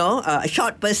a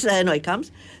short person, or it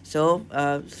comes. So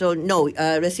no,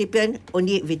 recipient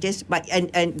only if it is, but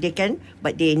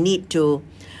they need to.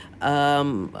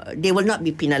 They will not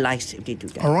be penalized if they do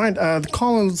that. All right. The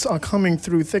calls are coming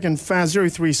through thick and fast.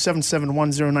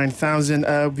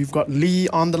 0377109000. We've got Lee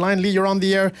on the line. Lee, you're on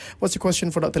the air. What's your question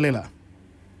for Dr. Leila?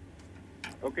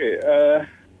 Okay.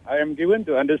 I am given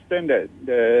to understand that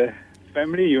the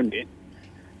family unit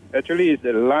actually is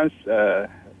the last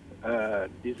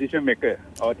decision maker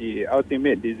or the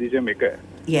ultimate decision maker.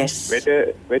 Yes.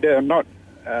 Whether or not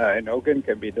an organ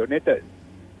can be donated.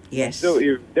 Yes. So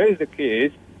if that is the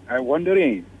case, I'm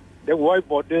wondering, then why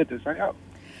bother to sign up?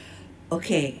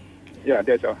 Okay. Yeah,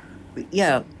 that's all.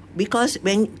 Yeah, because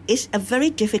when it's a very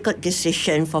difficult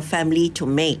decision for family to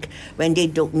make when they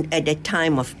don't at the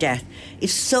time of death.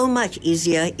 It's so much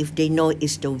easier if they know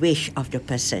it's the wish of the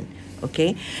person.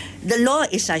 Okay, the law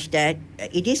is such that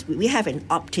we have an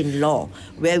opt-in law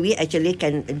where we actually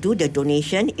can do the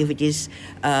donation if it is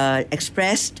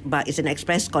expressed, but it's an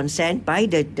express consent by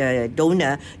the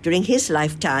donor during his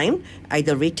lifetime,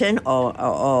 either written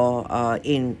or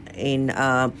in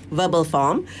verbal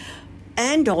form,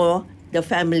 and or the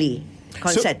family.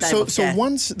 So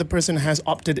once the person has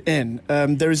opted in,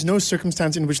 there is no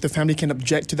circumstance in which the family can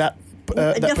object to that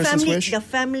person's wish? The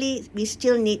family, we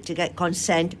still need to get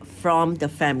consent from the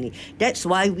family. That's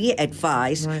why we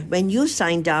advise when you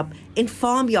signed up,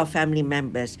 inform your family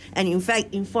members. And in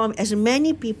fact, inform as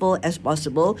many people as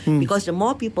possible because the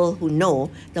more people who know,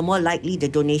 the more likely the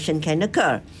donation can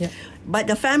occur. Yeah. But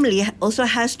the family also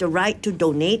has the right to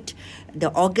donate the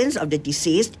organs of the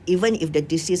deceased, even if the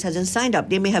deceased hasn't signed up.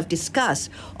 They may have discussed,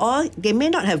 or they may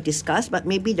not have discussed, but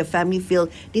maybe the family feel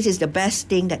this is the best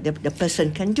thing that the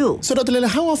person can do. So, Dr. Leila,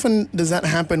 how often does that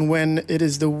happen when it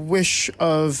is the wish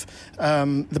of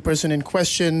the person in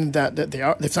question that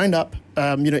they've signed up,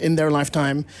 in their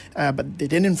lifetime, but they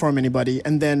didn't inform anybody,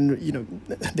 and then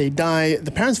they die.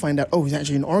 The parents find out, he's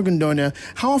actually an organ donor.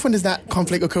 How often does that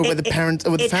conflict occur where the parent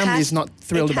or the family is not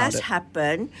thrilled about it? It has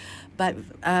happened. But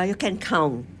you can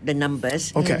count the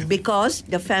numbers. Okay. Because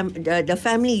the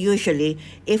family usually,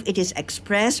 if it is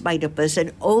expressed by the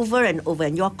person over and over,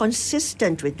 and you're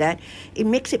consistent with that, it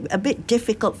makes it a bit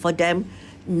difficult for them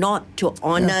not to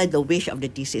honor the wish of the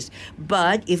deceased.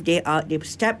 But if they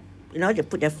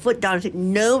put their foot down and say,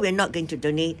 no, we're not going to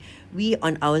donate. We,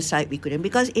 on our side, we couldn't,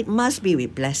 because it must be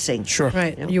with blessing. Sure.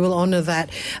 Right, you will honor that.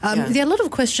 There are a lot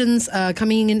of questions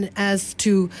coming in as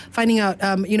to finding out,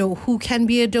 who can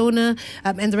be a donor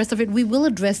and the rest of it. We will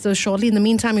address those shortly. In the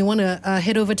meantime, we want to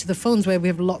head over to the phones where we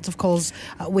have lots of calls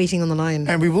waiting on the line.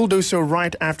 And we will do so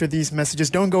right after these messages.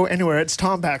 Don't go anywhere. It's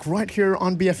Talkback right here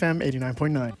on BFM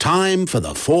 89.9. Time for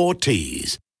the 4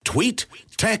 T's. Tweet,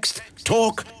 text,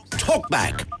 talk,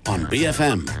 Talkback on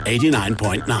BFM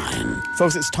 89.9.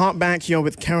 Folks, it's Talkback here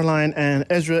with Caroline and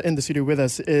Ezra. In the studio with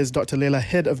us is Dr. Leila,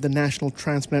 head of the National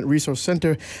Transplant Resource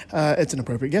Centre. It's an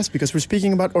appropriate guest because we're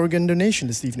speaking about organ donation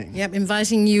this evening. Yep,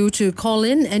 inviting you to call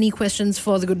in any questions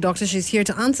for the good doctor. She's here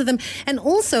to answer them. And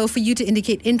also for you to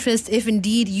indicate interest if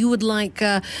indeed you would like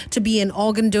to be an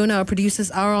organ donor. Our producers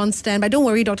are on standby. Don't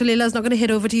worry, Dr. Leila is not going to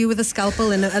head over to you with a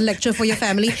scalpel and a lecture for your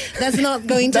family. That's not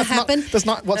going to happen. That's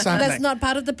not what's happening. That's not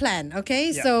part of the plan,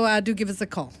 okay? Yeah. So do give us a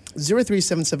call.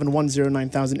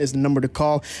 0377109000 is the number to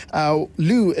call.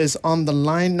 Lou is on the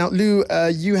line. Now, Lou,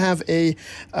 you have a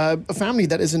family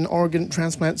that is an organ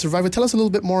transplant survivor. Tell us a little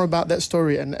bit more about that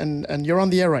story, and you're on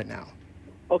the air right now.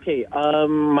 Okay,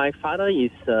 my father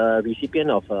is a recipient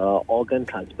of organ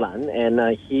transplant,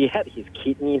 and he had his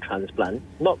kidney transplant,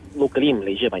 not locally in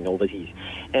Malaysia, but in overseas.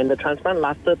 And the transplant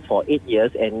lasted for 8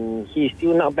 years, and he is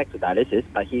still now back to dialysis,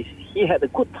 but he had a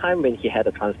good time when he had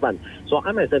a transplant. So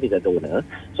I myself is a donor,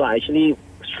 so I actually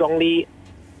strongly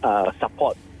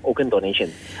support organ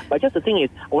donation. But just the thing is,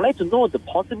 I would like to know the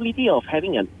possibility of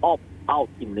having an opt-out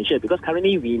in Malaysia, because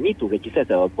currently we need to register as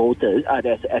a voter, as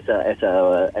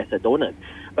a donor.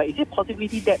 But is it a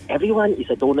possibility that everyone is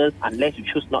a donor unless you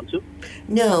choose not to?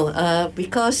 No,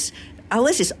 because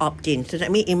ours is opt-in, so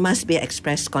that means it must be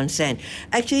express consent.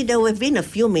 Actually, there have been a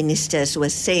few ministers who were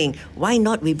saying, why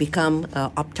not we become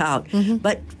opt-out? Mm-hmm.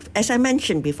 But as I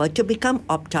mentioned before, to become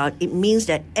opt-out, it means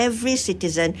that every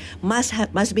citizen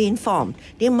must be informed.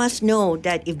 They must know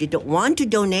that if they don't want to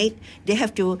donate, they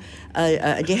have to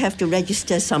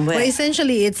register somewhere. Well,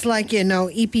 essentially, it's like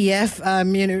EPF,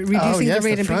 reducing the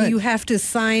rate, and right. You have to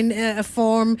sign a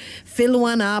form, fill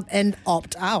one up, and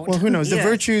opt out. Well, who knows? The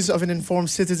virtues of an informed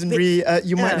citizenry maybe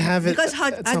you might have it because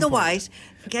at some otherwise,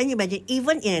 can you imagine?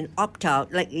 Even in an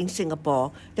opt-out, like in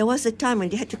Singapore, there was a time when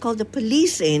they had to call the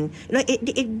police in.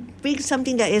 It brings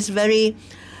something that is very,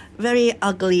 very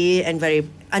ugly and very.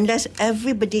 Unless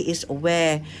everybody is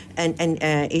aware and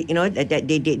that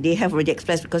they have already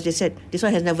expressed, because they said this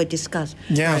one has never discussed.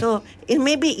 Yeah. So it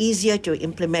may be easier to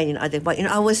implement in other, but in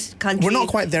our country, we're not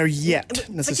quite there yet,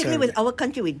 necessarily. Particularly with our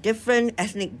country, with different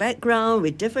ethnic background,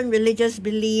 with different religious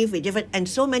belief, with different, and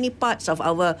so many parts of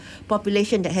our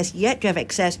population that has yet to have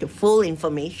access to full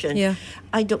information. Yeah.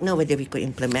 I don't know whether we could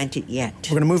implement it yet.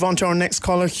 We're going to move on to our next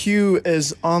caller. Hugh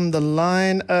is on the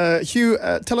line. Hugh,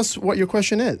 tell us what your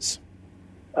question is.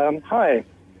 Hi.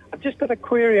 I've just got a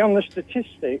query on the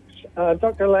statistics.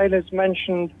 Dr. Layla's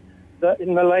mentioned that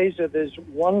in Malaysia there's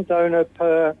one donor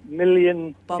per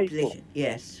million population. People.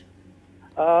 Yes.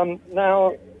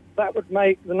 Now, that would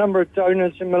make the number of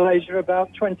donors in Malaysia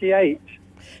about 28.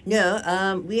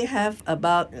 No, we have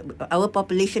about our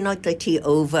population now 30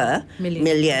 over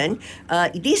million.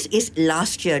 This is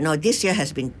last year. Now, this year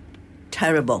has been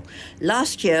terrible.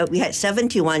 Last year, we had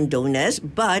 71 donors,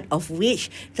 but of which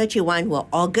 31 were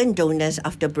organ donors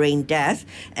after brain death,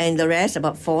 and the rest,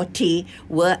 about 40,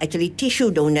 were actually tissue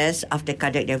donors after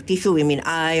cardiac death. Tissue, we mean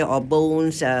eye or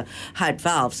bones, heart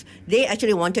valves. They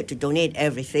actually wanted to donate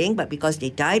everything, but because they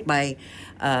died by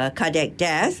cardiac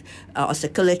death or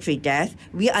circulatory death,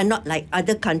 we are not like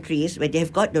other countries where they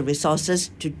have got the resources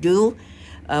to do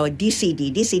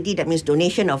DCD. DCD, that means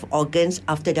donation of organs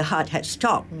after the heart had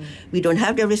stopped. We don't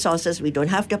have the resources, we don't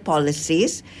have the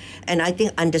policies, and I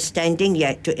think understanding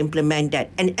yet to implement that.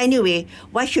 And anyway,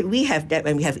 why should we have that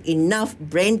when we have enough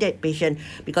brain dead patients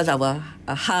because of a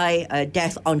high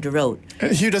death on the road?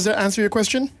 Hugh, does that answer your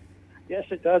question? Yes,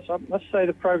 it does. I must say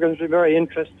the program's been very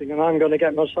interesting, and I'm going to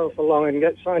get myself along and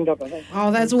get signed up, I think.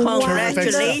 Oh, that's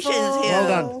congratulations,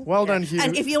 Hugh. Well done, Hugh.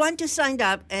 And if you want to sign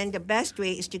up, and the best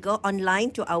way is to go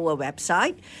online to our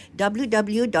website,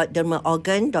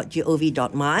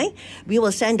 www.dermaorgan.gov.my. We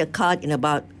will send a card in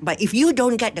but if you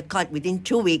don't get the card within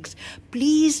 2 weeks,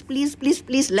 please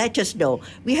let us know.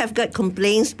 We have got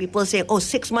complaints, people saying,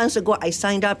 6 months ago I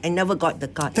signed up and never got the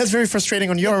card. That's very frustrating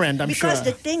on your end, I'm sure. Because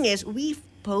the thing is, we've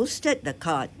posted the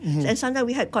card, and sometimes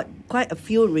we had got quite a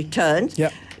few returns.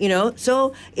 Yep.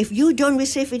 So if you don't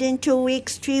receive within 2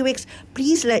 weeks, 3 weeks,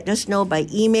 please let us know by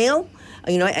email,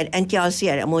 at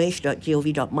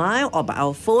ntrc@moh.gov.my, or by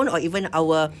our phone, or even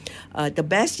our the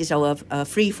best is our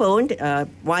free phone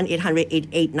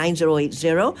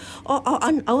 1-800-88-9080, or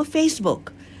on our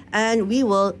Facebook. And we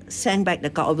will send back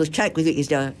the card, or we'll check with you, is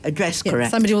the address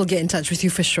correct? Somebody will get in touch with you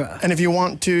for sure. And if you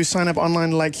want to sign up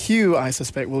online like Hugh, I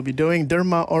suspect we'll be doing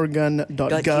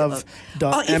dermaorgan.gov.my.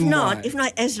 Or if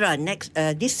not, Ezra,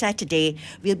 this Saturday,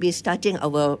 we'll be starting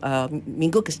our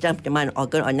Minggu Kesejahteraan Pertemuan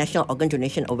Organ, or National Organ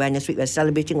Donation Awareness Week. We're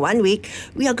celebrating 1 week.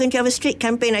 We are going to have a street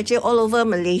campaign actually all over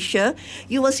Malaysia.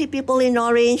 You will see people in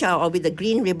orange or with the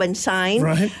green ribbon sign.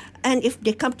 Right. And if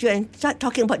they come to you and start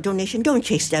talking about donation, don't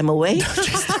chase them away.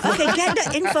 Okay, get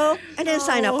the info and then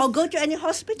sign up. Or go to any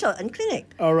hospital and clinic.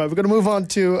 All right, we're going to move on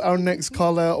to our next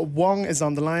caller. Wong is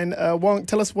on the line. Wong,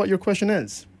 tell us what your question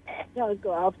is. Yeah,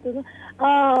 good afternoon.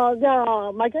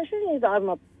 My question is, I'm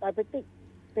a diabetic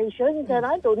patient. Can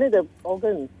I donate the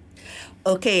organ?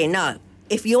 Okay, now,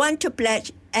 if you want to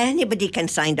pledge, anybody can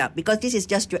sign up, because this is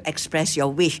just to express your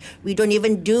wish. We don't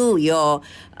even do your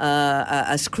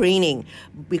screening,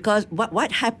 because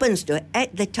what happens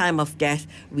at the time of death,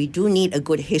 we do need a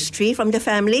good history from the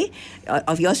family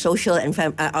of your social and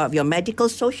of your medical,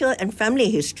 social and family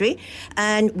history,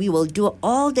 and we will do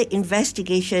all the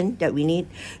investigation that we need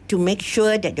to make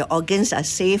sure that the organs are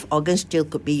safe. Organs still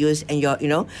could be used, and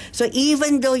so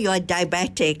even though you are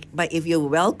diabetic, but if you're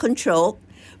well controlled,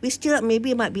 we still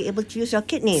maybe might be able to use your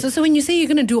kidney. So when you say you're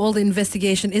going to do all the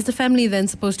investigation, is the family then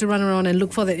supposed to run around and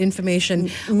look for that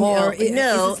information? No.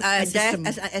 As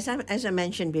I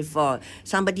mentioned before,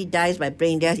 somebody dies by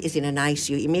brain death, is in an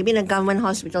ICU. It may be in a government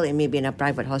hospital, it may be in a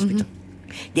private hospital.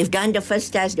 They've done the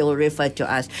first test, they will refer to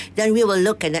us. Then we will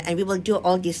look at it, and we will do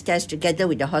all these tests together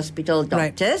with the hospital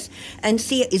doctors and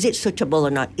see, is it suitable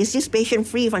or not? Is this patient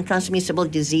free from transmissible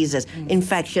diseases,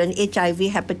 infection,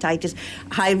 HIV, hepatitis,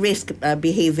 high-risk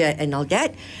behavior and all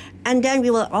that? And then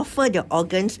we will offer the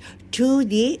organs to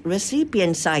the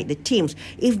recipient side, the teams.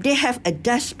 If they have a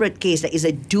desperate case that is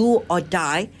a do or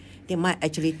die, they might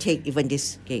actually take even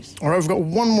this case. All right, we've got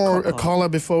one more caller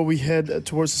before we head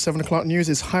towards the 7 o'clock news.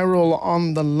 Is Hyrule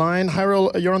on the line? Hyrule,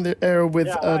 you're on the air with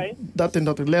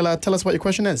Dr. Lela. Tell us what your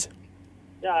question is.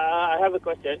 Yeah, I have a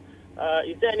question.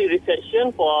 Is there any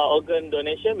restriction for organ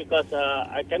donation? Because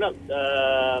I cannot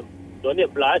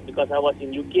donate blood because I was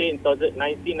in UK in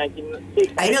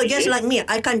 1996. I know, just like me,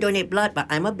 I can't donate blood, but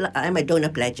I'm a donor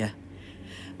pledger.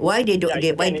 Why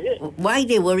why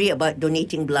they worry about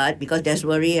donating blood? Because there's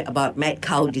worry about mad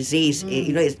cow disease.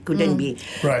 It couldn't be.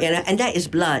 Right. And that is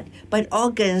blood. But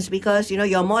organs, because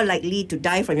you're more likely to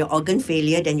die from your organ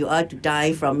failure than you are to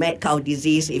die from mad cow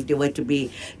disease if they were to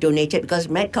be donated. Because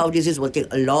mad cow disease will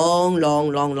take a long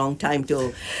time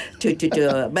to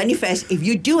manifest if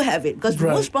you do have it. Because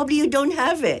most probably you don't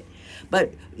have it.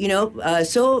 But,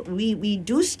 so we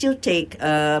do still take,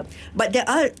 but there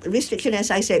are restrictions,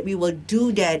 as I said, we will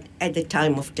do that at the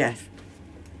time of death.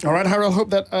 All right, Harold, hope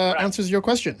that answers your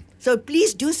question. So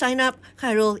please do sign up,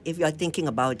 Harold, if you're thinking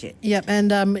about it. Yep,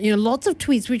 and lots of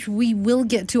tweets, which we will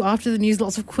get to after the news.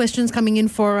 Lots of questions coming in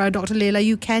for Dr. Leila.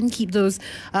 You can keep those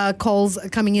calls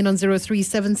coming in on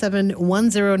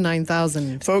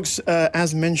 0377109000. Folks,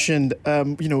 as mentioned,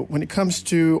 when it comes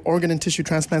to organ and tissue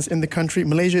transplants in the country,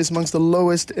 Malaysia is amongst the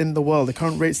lowest in the world. The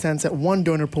current rate stands at 1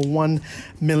 donor per 1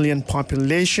 million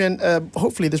population.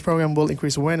 Hopefully, this program will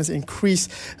increase awareness, increase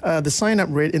the sign-up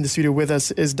rate. In the studio with us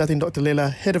is Datin Dr. Leila,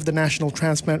 head of the National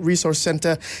Transplant Resource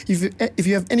Centre. If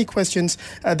you have any questions,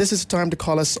 this is the time to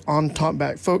call us on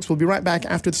Talkback. Folks, we'll be right back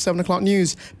after the 7 o'clock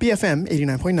news, BFM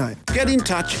 89.9. Get in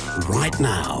touch right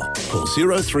now. Call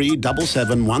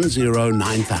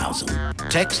 0377109000.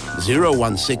 Text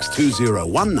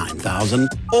 01620199000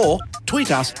 or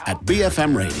tweet us at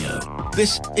BFM Radio.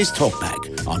 This is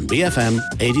Talkback on BFM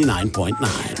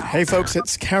 89.9. Hey folks,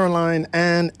 it's Caroline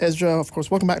and Ezra. Of course,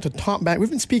 welcome back to Talkback. We've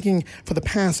been speaking for the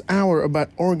past hour about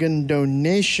organ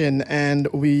donation, and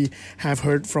we have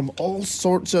heard from all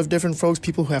sorts of different folks,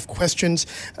 people who have questions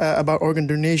about organ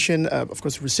donation, of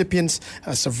course, recipients,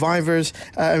 survivors,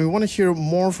 and we want to hear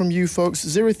more from you folks.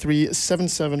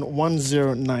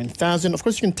 0377109000. Of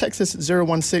course, you can text us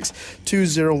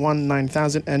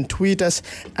 01620199000 and tweet us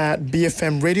at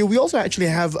BFM Radio. We also actually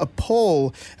have a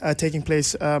poll taking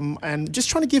place and just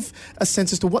trying to give a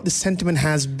sense as to what the sentiment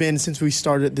has been since we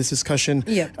started this discussion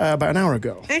about an hour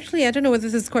ago. Actually, I don't know whether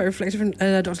this is quite reflective.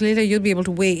 Dr. Leila, you'll be able to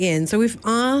weigh in. So we've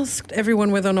asked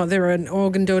everyone whether or not they're an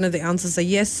organ donor. The answers are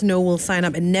yes, no, will sign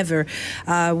up, and never,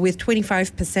 with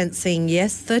 25% saying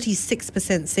yes,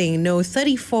 36% saying no,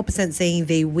 34% saying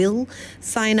they will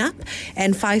sign up,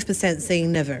 and 5%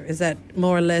 saying never. Is that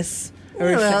more or less a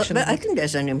reflection? But I think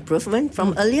there's an improvement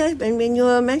from earlier. When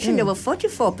you mentioned there were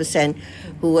 44%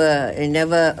 who were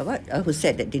who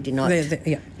said that they did not.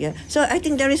 Yeah. So I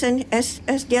think there is as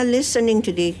they are listening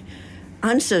to the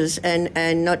answers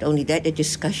and not only that, the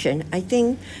discussion. I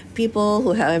think people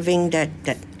who are having that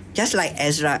just like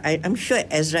Ezra, I'm sure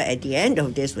Ezra at the end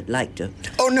of this would like to.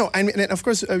 Oh no, and of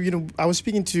course, I was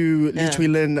speaking to Lee Chui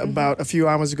Lin about a few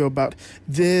hours ago about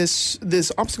this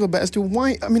obstacle, but as to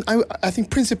why. I mean, I think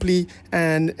principally,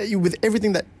 and with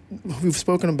everything that we've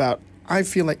spoken about, I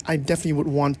feel like I definitely would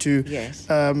want to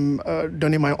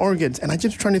donate my organs. And I'm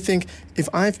just trying to think, if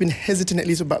I've been hesitant at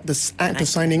least about this act of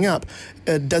signing up,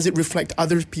 does it reflect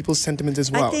other people's sentiments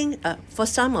as well? I think for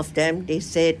some of them, they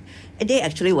said they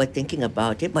actually were thinking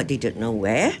about it, but they didn't know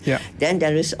where. Yeah. Then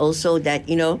there is also that,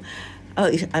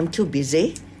 I'm too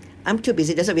busy.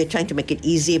 That's why we're trying to make it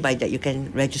easy by that you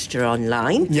can register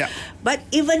online. Yeah. But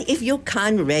even if you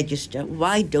can't register,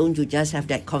 why don't you just have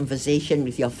that conversation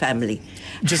with your family?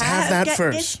 Just have that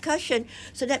first. Discussion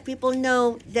so that people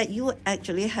know that you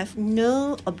actually have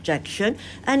no objection.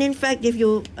 And in fact, if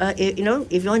you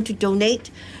want to donate,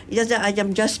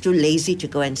 I'm just too lazy to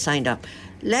go and sign up.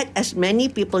 Let as many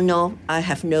people know I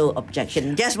have no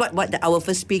objection. That's what our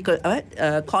first speaker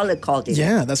caller called it.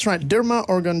 Yeah, that's right.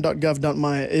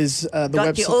 dermaorgan.gov.my is the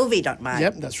website. .gov.my.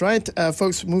 Yep, that's right.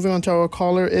 Folks, moving on to our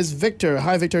caller is Victor.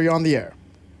 Hi, Victor, you're on the air.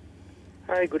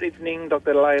 Hi, good evening,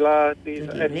 Dr. Leila. This is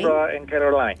Ezra and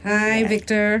Caroline. Hi,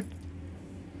 Victor.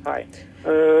 Hi.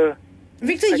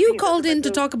 Victor, you called in to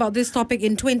talk about this topic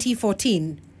in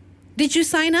 2014. Did you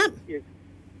sign up? Yes.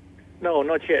 No,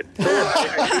 not yet. So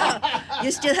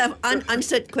you still have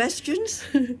unanswered questions?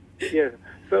 Yes.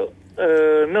 So,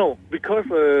 no, because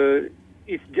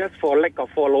it's just for lack of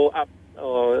follow-up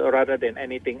rather than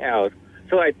anything else.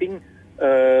 So I think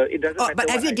it doesn't matter.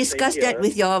 But have you discussed that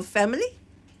with your family?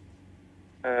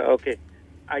 Okay.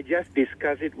 I just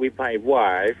discussed it with my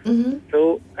wife. Mm-hmm.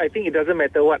 So I think it doesn't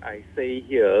matter what I say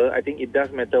here. I think it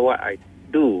does matter what I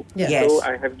do. Yes. So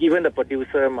I have given the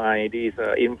producer this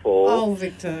info. Oh,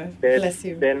 Victor, bless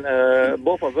you. Then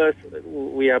both of us,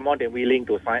 we are more than willing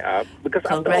to sign up. Because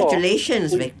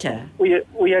congratulations, Victor. We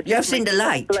are just you have seen the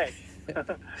light.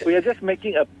 We are just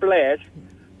making a pledge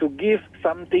to give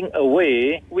something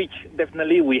away, which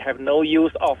definitely we have no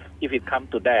use of if it comes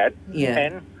to that.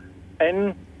 Yeah.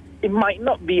 And it might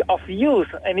not be of use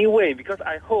anyway, because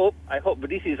I hope, but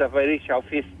this is a very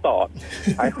selfish thought.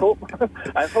 I hope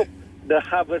the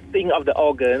harvesting of the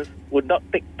organs would not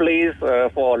take place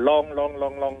for a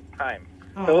long time.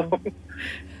 So,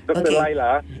 Dr.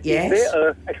 Laila, is there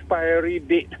an expiry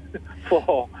date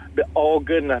for the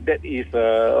organ that is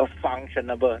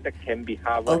functionable, that can be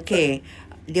harvested? Okay.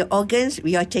 The organs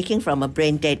we are taking from a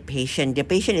brain dead patient. The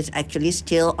patient is actually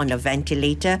still on a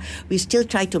ventilator. We still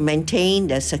try to maintain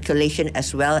the circulation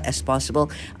as well as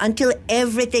possible until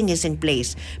everything is in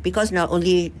place. Because not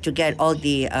only to get all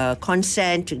the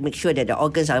consent to make sure that the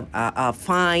organs are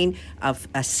fine,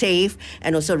 are safe,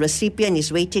 and also recipient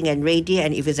is waiting and ready.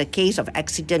 And if it's a case of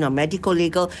accident or medical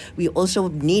legal, we also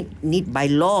need by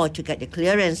law to get the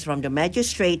clearance from the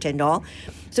magistrate and all.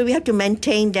 So we have to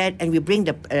maintain that, and we bring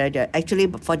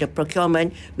actually for the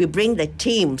procurement, we bring the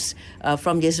teams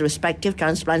from this respective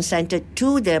transplant center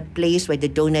to the place where the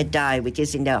donor died, which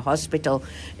is in the hospital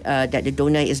that the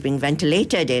donor is being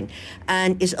ventilated in.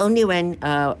 And it's only when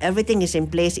everything is in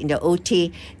place in the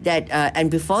OT that, and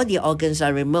before the organs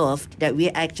are removed, that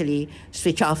we actually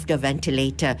switch off the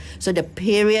ventilator. So the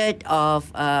period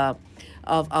of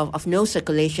no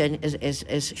circulation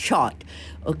is short.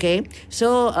 Okay,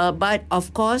 so but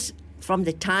of course, from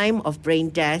the time of brain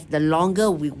death, the longer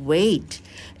we wait,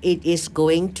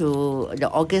 the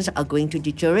organs are going to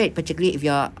deteriorate, particularly if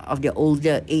you're of the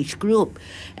older age group,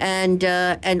 and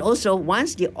also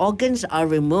once the organs are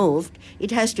removed,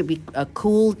 it has to be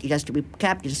cooled, it has to be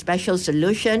kept in special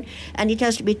solution, and it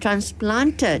has to be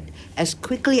transplanted as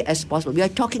quickly as possible. We are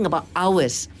talking about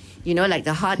hours. You know, like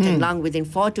the heart and lung, within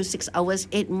 4 to 6 hours,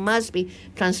 it must be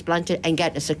transplanted and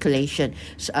get a circulation.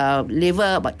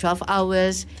 Liver, about 12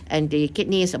 hours, and the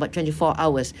kidneys, about 24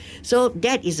 hours. So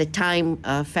that is a time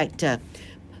factor.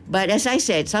 But as I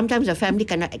said, sometimes the family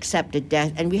cannot accept the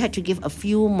death, and we had to give a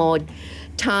few more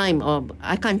time, or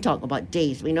I can't talk about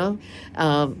days, you know.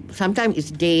 Sometimes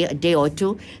it's a day or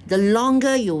two. The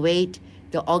longer you wait,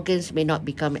 the organs may not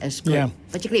become as good,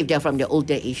 particularly if they're from the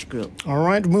older age group. All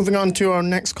right, moving on to our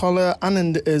next caller.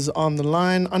 Anand is on the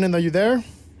line. Anand, are you there?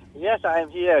 Yes, I am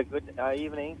here. Good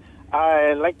evening.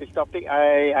 I like this topic.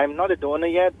 I'm not a donor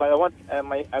yet, but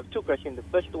I have two questions. The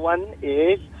first one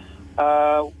is,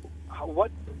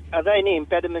 what are there any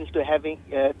impediments to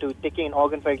taking an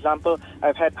organ? For example,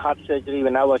 I've had heart surgery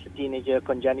when I was a teenager,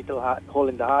 congenital hole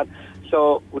in the heart.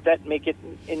 So would that make it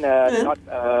not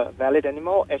valid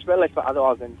anymore, as well as for other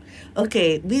organs?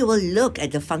 Okay, we will look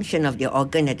at the function of the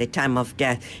organ at the time of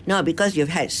death. Now, because you've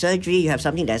had surgery, you have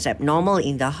something that's abnormal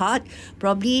in the heart,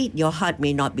 probably your heart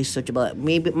may not be suitable.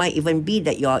 Maybe it might even be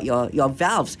that your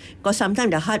valves, because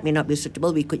sometimes the heart may not be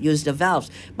suitable, we could use the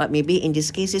valves, but maybe in this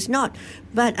case it's not.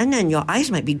 But then your eyes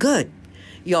might be good.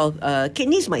 Your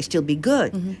kidneys might still be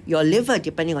good. Your liver,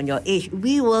 depending on your age.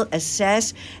 We will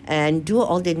assess and do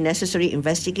all the necessary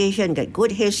investigation, get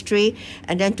good history,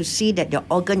 and then to see that the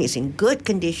organ is in good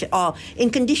condition, or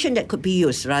in condition that could be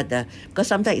used, rather. Because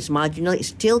sometimes it's marginal, it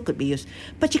still could be used.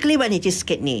 Particularly when it is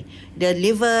kidney. The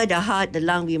liver, the heart, the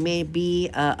lung, we may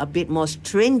be a bit more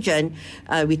stringent.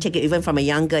 We take it even from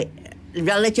a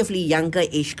relatively younger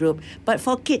age group. But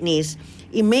for kidneys,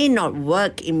 it may not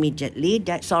work immediately.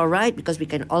 That's all right, because we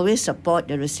can always support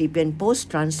the recipient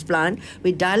post-transplant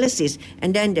with dialysis.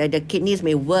 And then the kidneys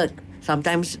may work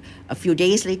sometimes a few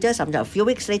days later, sometimes a few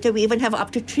weeks later. We even have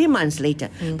up to 3 months later.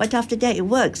 But after that, it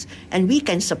works. And we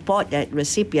can support that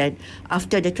recipient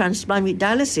after the transplant with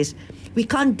dialysis. We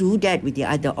can't do that with the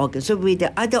other organs. So with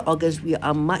the other organs, we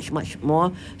are much, much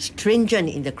more stringent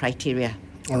in the criteria.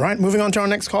 All right, moving on to our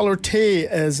next caller. Tay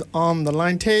is on the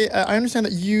line. Tay, I understand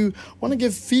that you want to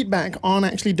give feedback on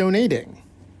actually donating.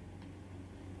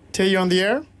 Tay, you on the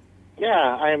air? Yeah,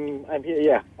 I'm here.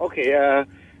 Yeah, okay.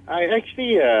 I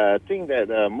actually think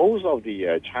that most of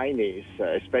the Chinese,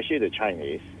 especially the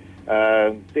Chinese,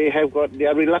 they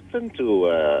are reluctant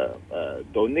to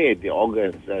donate the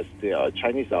organs, as the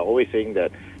Chinese are always saying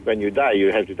that when you die,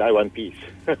 you have to die one piece.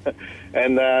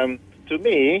 And to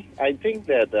me, I think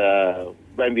that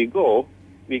when we go,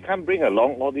 we can't bring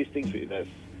along all these things with us.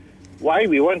 Why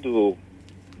we want to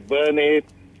burn it,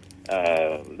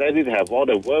 let it have all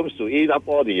the worms to eat up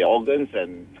all the organs,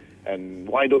 and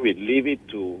why don't we leave it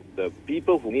to the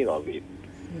people who need of it?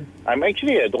 I'm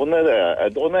actually a donor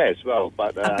as well.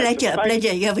 But a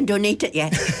pleasure. You haven't donated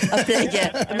yet. A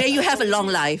pleasure. May you have a long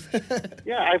life.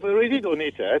 Yeah, I've already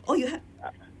donated. Oh, you have?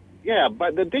 Yeah,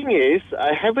 but the thing is,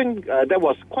 I haven't. That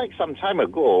was quite some time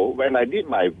ago when I did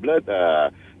my blood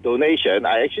donation.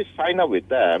 I actually signed up with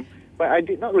them, but I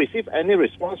did not receive any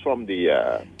response from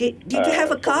the. Did you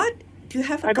have a card? Do you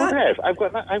have a card? I don't have.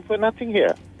 I've got nothing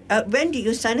here. When did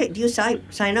you sign it? Do you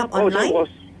sign up online?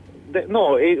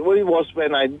 No, it was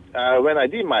when I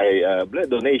did my blood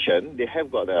donation. They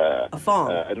have got a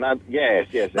form. Yes.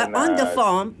 But on the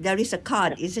form, there is a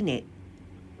card, isn't it?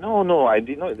 No, I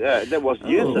did not. That was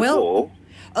years ago.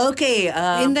 Okay.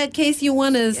 In that case, you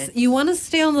want to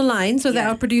stay on the line so that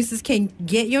our producers can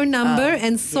get your number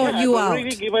and sort you out. I've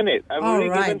already given it. All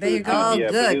right, there you go. Oh,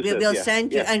 good. We'll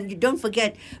send you, and don't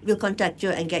forget, we'll contact you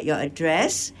and get your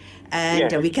address,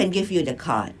 and we can give you the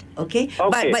card. Okay.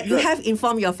 But you have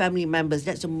informed your family members.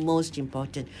 That's the most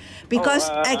important, because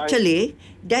actually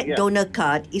that donor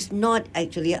card is not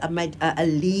actually a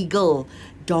legal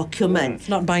document. It's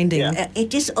not binding.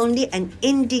 It is only an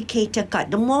indicator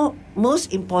card. The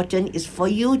most important is for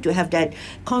you to have that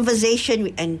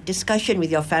conversation and discussion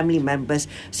with your family members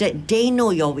so that they know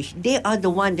your wish. They are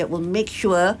the one that will make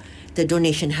sure the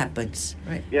donation happens.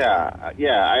 Right. Yeah,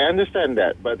 I understand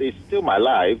that, but it's still my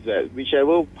life. That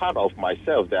whichever part of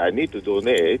myself that I need to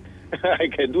donate, I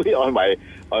can do it on my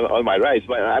rights.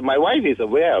 But my wife is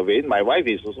aware of it. My wife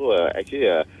is also actually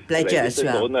a pledger as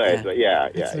well. Donor as well.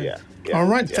 Yeah. All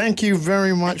right, thank you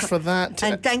very much for that.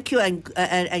 And thank you and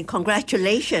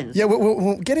congratulations. Yeah,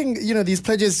 we're getting these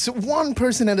pledges one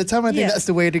person at a time. I think that's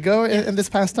the way to go in this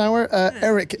past hour.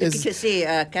 Eric is. You see,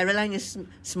 Caroline is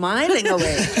smiling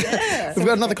away. Yeah. We've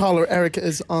got another caller. Eric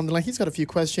is on the line. He's got a few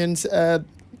questions. Eric,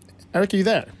 are you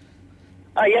there?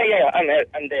 Yeah,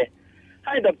 I'm there.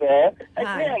 Hi, Doctor.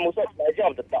 Actually, I'm also a pleasure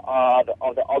of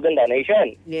the organ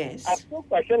donation. Yes. I have two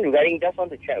questions regarding. Just want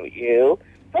to chat with you.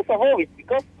 First of all, it's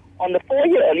because on the 4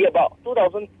 year earlier, about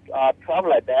 2012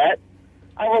 like that,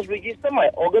 I was registered my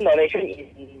organ donation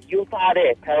in Utah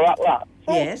there, Perak lah.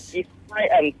 So if I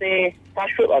am say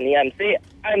touch wood on it,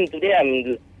 I'm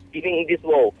giving this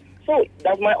role. So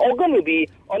does my organ will be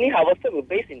only harvested with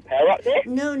base in Perak there?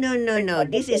 No.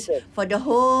 This is for the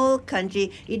whole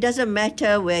country. It doesn't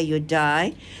matter where you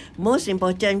die. Most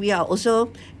important, we are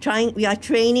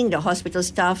training the hospital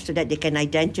staff so that they can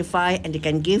identify and they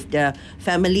can give the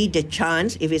family the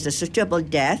chance if it's a suitable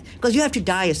death, because you have to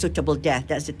die a suitable death.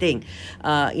 That's the thing.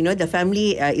 The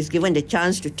family is given the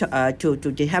chance to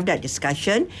have that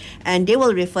discussion, and they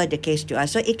will refer the case to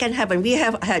us. So it can happen. We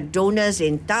have had donors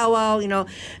in Tawau,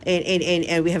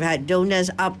 and we have had donors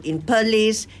up in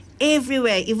Perlis,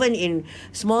 everywhere, even in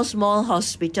small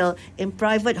hospital, in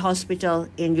private hospital,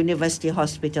 in university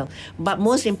hospital. But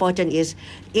most important is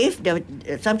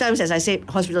sometimes, as I said,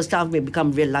 hospital staff may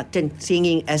become reluctant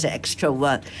seeing as an extra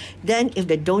work. Then if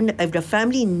the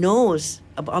family knows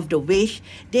of the wish,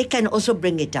 they can also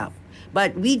bring it up.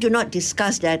 But we do not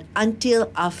discuss that until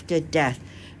after death,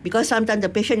 because sometimes the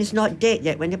patient is not dead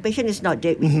yet. When the patient is not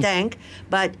dead, we thank,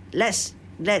 but let's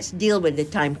deal when the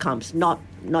time comes, not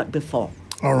before.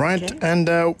 All right. Okay. And,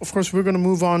 of course, we're going to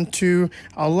move on to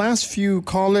our last few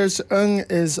callers. Eng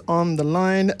is on the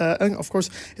line. Eng, of course,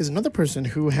 is another person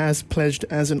who has pledged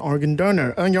as an organ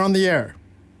donor. Eng, you're on the air.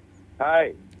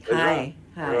 Hi. Hi.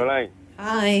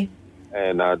 Hi.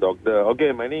 And doctor.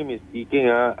 Okay, my name is Yi King.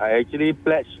 I actually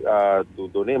pledged to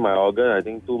donate my organ, I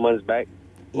think 2 months back,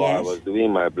 while I was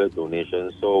doing my blood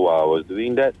donation. So while I was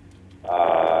doing that,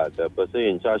 the person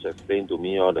in charge explained to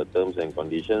me all the terms and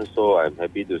conditions, so I'm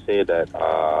happy to say that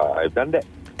I've done that.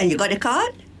 And you got a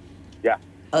card? Yeah.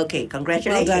 Okay,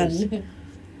 congratulations. Well done.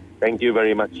 Thank you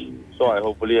very much. So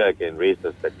hopefully I can raise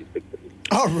the statistics a bit.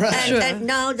 All right. And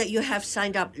now that you have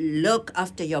signed up, look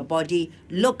after your body,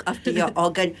 look after your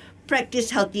organ, practice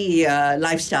healthy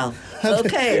lifestyle.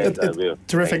 Okay. Yes, I will.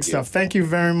 Terrific stuff. Thank you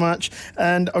very much.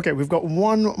 And okay, we've got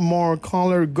one more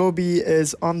caller. Gobi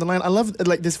is on the line. I love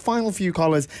this final few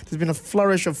callers. There's been a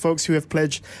flourish of folks who have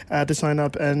pledged to sign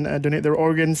up and donate their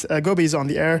organs. Gobi is on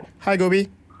the air. Hi, Gobi.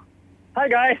 Hi,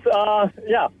 guys.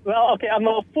 I'm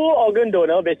a full organ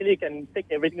donor. Basically, you can take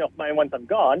everything of mine once I'm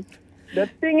gone. The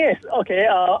thing is,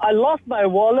 I lost my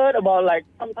wallet about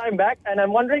some time back, and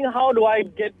I'm wondering how do I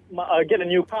get a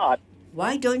new card?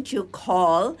 Why don't you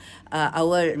call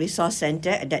our resource center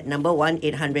at that number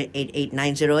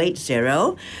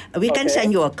 1-800-889-080? We can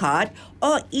send you a card.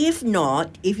 Or if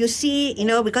not, if you see,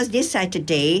 because this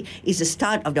Saturday is the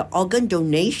start of the organ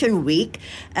donation week,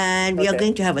 and we are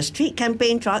going to have a street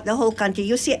campaign throughout the whole country.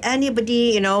 You see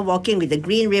anybody, walking with the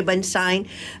green ribbon sign,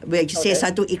 where you say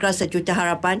Satu Ikhlas Sejuta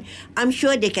Harapan, I'm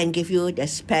sure they can give you the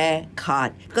spare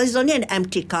card. Because it's only an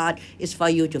empty card. It's for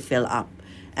you to fill up.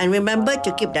 And remember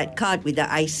to keep that card with the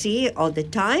IC all the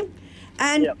time,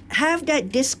 and have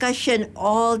that discussion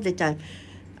all the time.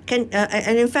 And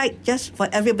in fact, just for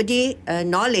everybody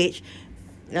knowledge,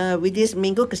 with this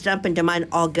Minggu Kesedaran Pendermaan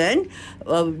Organ,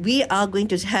 we are going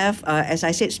to have, as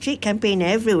I said, street campaign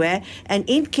everywhere. And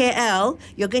in KL,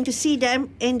 you're going to see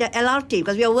them in the LRT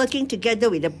because we are working together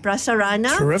with the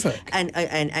Prasarana. Terrific. And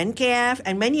NKF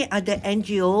and many other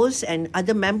NGOs and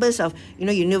other members of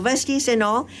universities and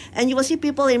all. And you will see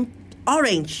people in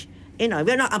orange.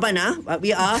 We're not Abana, but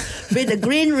we are with the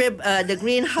green the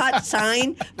green heart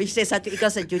sign, which says Satu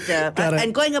Ikhlas Sejuta,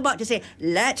 and going about to say,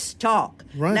 let's talk.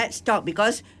 Right. Let's talk,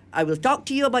 because I will talk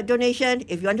to you about donation.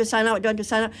 If you want to sign up,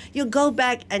 you go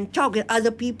back and talk with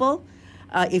other people.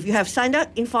 If you have signed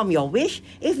up, inform your wish.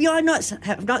 If you have not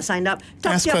signed up,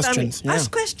 talk ask to your questions, family. yeah.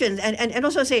 Ask questions and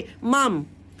also say, Mom,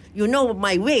 you know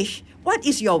my wish. What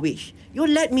is your wish? You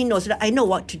let me know so that I know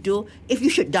what to do if you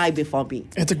should die before me.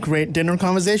 It's a great dinner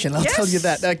conversation. I'll tell you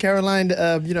that, Caroline.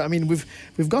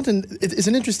 We've gotten. It's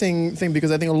an interesting thing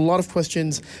because I think a lot of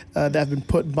questions that have been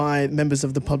put by members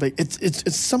of the public.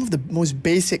 It's some of the most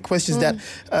basic questions that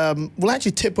will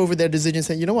actually tip over their decision,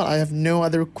 saying, you know what, I have no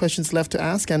other questions left to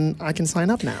ask, and I can sign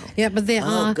up now. Yeah, but there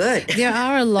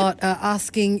are a lot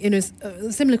asking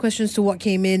similar questions to what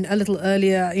came in a little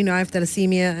earlier. I have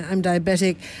thalassemia. I'm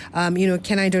diabetic.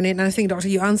 Can I donate? And I think, Doctor,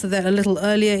 you answered that a little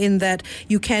earlier in that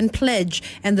you can pledge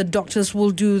and the doctors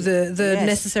will do the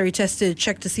necessary test to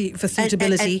check to see for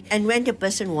suitability. And when the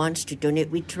person wants to donate,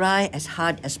 we try as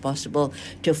hard as possible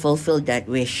to fulfill that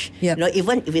wish. Yep.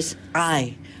 Even if it's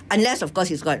unless, of course,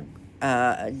 he's got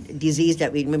disease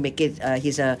that we may make it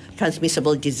he's a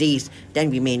transmissible disease,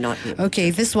 then we may not be able. Okay,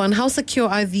 this one. How secure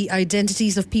are the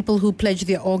identities of people who pledge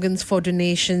their organs for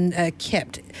donation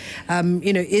kept?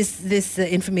 Is this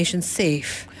information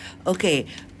safe? Okay,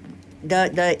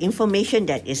 the information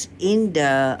that is in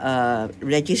the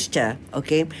register,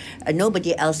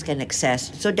 nobody else can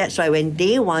access. So that's why when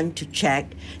they want to check,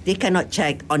 they cannot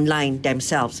check online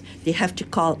themselves. They have to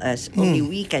call us. Only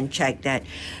we can check that.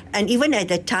 And even at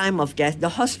the time of death, the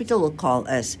hospital will call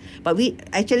us. But we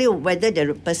actually, whether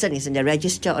the person is in the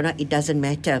register or not, it doesn't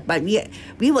matter. But we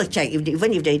will check.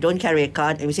 Even if they don't carry a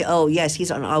card and we say, oh, yes, he's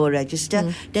on our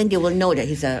register, then they will know that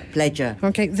he's a pledger.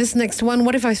 Okay, this next one.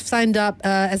 What if I've signed up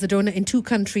as a donor in 2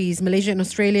 countries, Malaysia and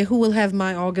Australia? Who will have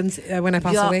my organs when I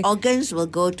pass away? Your organs will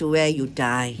go to where you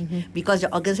die because the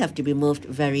organs have to be moved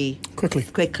very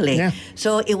quickly. Yeah.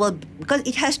 So it will, because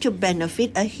it has to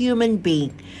benefit a human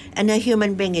being. And a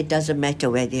human being, it doesn't matter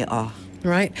where they are.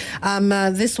 Right.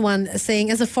 This one saying,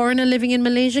 as a foreigner living in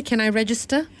Malaysia, can I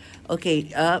register?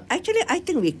 Okay, actually, I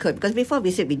think we could, because before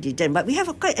we said we didn't, but we have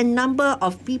quite a number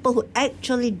of people who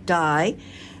actually die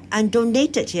and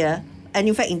donated here. And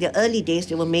in fact, in the early days,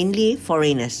 they were mainly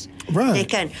foreigners. Right. They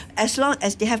can, as long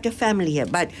as they have the family here.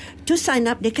 But to sign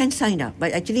up, they can sign up.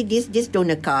 But actually, this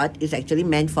donor card is actually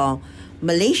meant for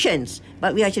Malaysians,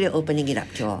 but we're actually opening it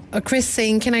up to all. Chris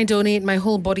saying, can I donate my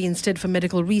whole body instead for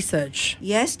medical research?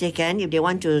 Yes, they can if they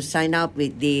want to sign up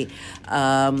with the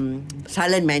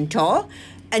Silent Mentor.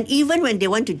 And even when they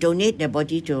want to donate their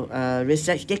body to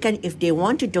research, they can, if they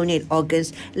want to donate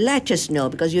organs, let us know,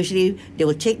 because usually they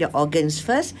will take the organs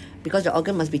first, because the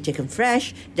organ must be taken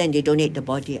fresh, then they donate the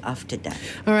body after that.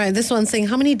 All right, this one's saying,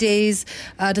 how many days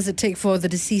does it take for the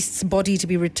deceased's body to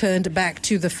be returned back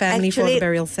to the family for the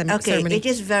burial ceremony? Okay, it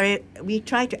is we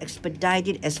try to expedite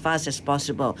it as fast as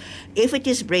possible. If it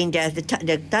is brain death,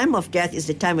 the time of death is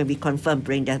the time when we confirm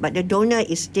brain death, but the donor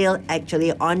is still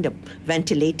actually on the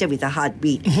ventilator with a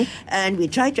heartbeat. And we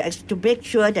try to make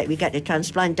sure that we get the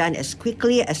transplant done as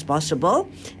quickly as possible.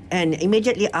 And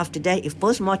immediately after that, if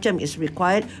post-mortem is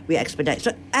required, we expedite.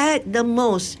 So at the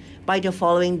most, by the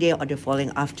following day or the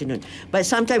following afternoon. But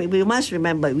sometimes we must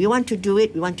remember, we want to do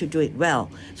it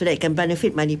well, so that it can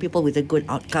benefit many people with a good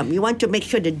outcome. We want to make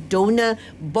sure the donor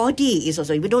body is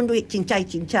also, we don't do it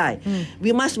cincai.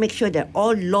 We must make sure that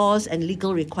all laws and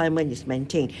legal requirement is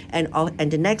maintained. And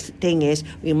the next thing is,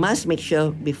 we must make sure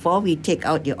before we take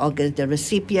out the organs, the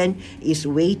recipient is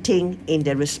waiting in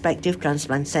the respective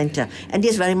transplant center. And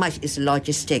this very much is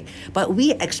logistic. But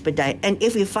we expedite. And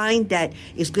if we find that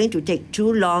it's going to take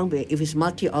too long, if it's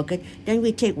multi-organ, then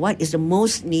we take what is the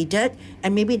most needed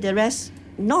and maybe the rest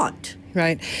not.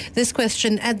 Right. This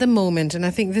question at the moment, and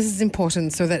I think this is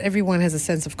important so that everyone has a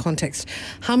sense of context.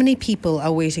 How many people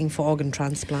are waiting for organ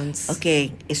transplants?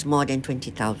 Okay, it's more than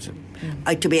 20,000.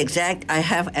 To be exact, I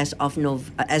have as of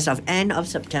end of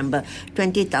September,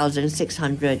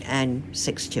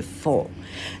 20,664.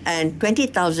 And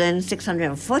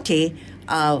 20,640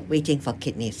 are waiting for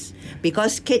kidneys.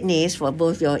 Because kidneys, for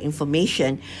both your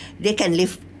information, they can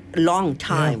live long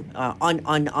time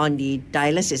on the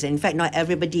dialysis. In fact, not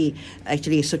everybody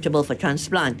actually is suitable for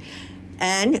transplant.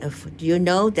 And do you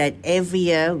know that every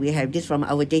year, we have this from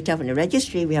our data from the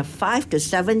registry, we have 5,000 to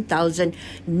 7,000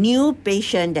 new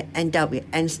patients that end up with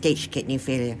end-stage kidney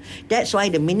failure. That's why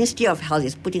the Ministry of Health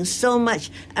is putting so much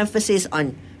emphasis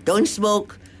on don't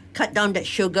smoke, cut down that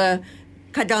sugar,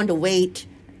 cut down the weight,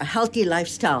 a healthy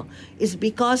lifestyle. It's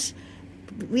because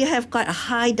we have got a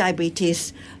high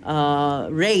diabetes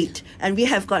rate, and we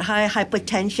have got high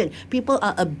hypertension. People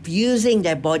are abusing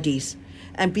their bodies.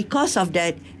 And because of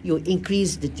that, you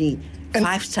increase the need.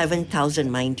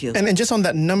 7,000, mind you. And just on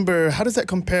that number, how does that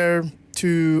compare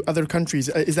to other countries?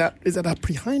 Is that a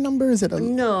pretty high number?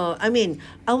 No, I mean,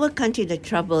 our country, the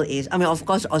trouble is, of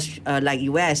course, like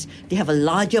US, they have a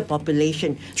larger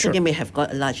population, so they may have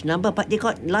got a large number, but they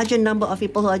got larger number of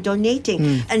people who are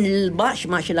donating and much,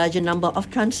 much larger number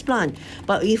of transplant.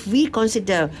 But if we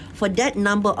consider for that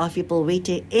number of people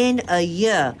waiting in a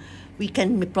year, we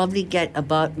can probably get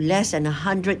about less than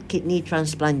 100 kidney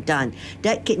transplant done.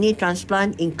 That kidney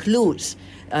transplant includes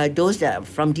those that are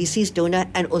from deceased donor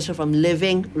and also from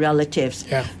living relatives.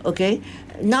 Yeah. Okay.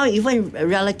 Now even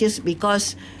relatives,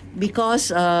 because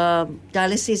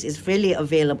dialysis is really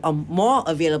available, or more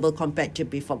available compared to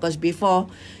before. Because before,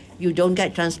 you don't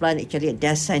get transplant, actually a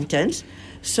death sentence.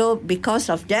 So because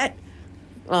of that,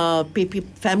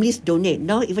 families donate.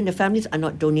 Now even the families are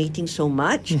not donating so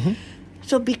much.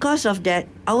 So because of that,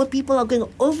 our people are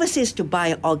going overseas to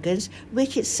buy organs,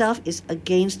 which itself is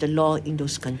against the law in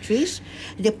those countries.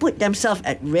 They put themselves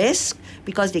at risk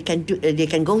because they can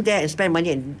go there and spend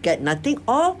money and get nothing,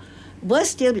 or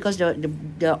worse still, because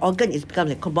the organ is become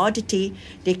a commodity,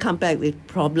 they come back with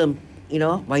problem,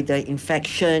 with the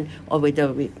infection or with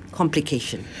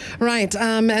complication. Right.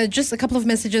 Just a couple of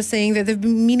messages saying that they've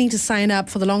been meaning to sign up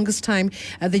for the longest time.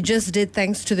 They just did,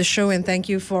 thanks to the show, and thank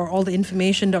you for all the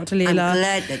information, Dr. Leila. I'm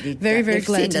glad that you very, very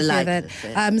glad to hear that.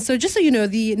 So just so you know,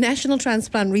 the National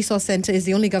Transplant Resource Centre is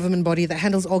the only government body that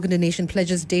handles organ donation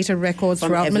pledges, data records from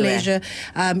throughout everywhere. Malaysia,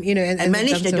 and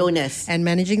manage the donors. And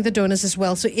managing the donors as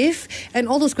well. So and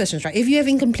all those questions, right? If you have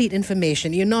incomplete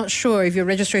information, you're not sure if your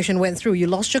registration went through, you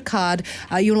lost your card,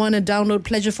 you want to download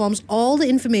pledger forms, all the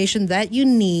information that you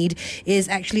need is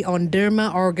actually on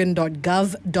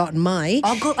dermaorgan.gov.my.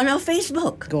 Or go on our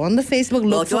Facebook. Go on the Facebook,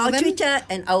 look for our them. Twitter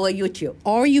and our YouTube.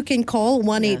 Or you can call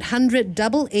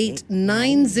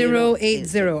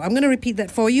 1-800-889080. I'm going to repeat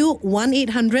that for you,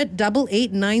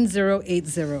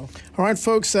 1-800-889080. All right,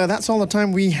 folks, that's all the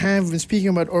time we have. We've been speaking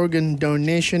about organ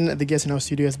donation. The guest in our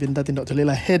studio has been Dr.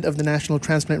 Leila, head of the National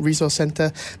Transplant Resource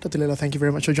Centre. Dr. Leila, thank you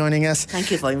very much for joining us.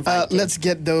 Thank you for inviting. Let's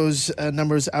get those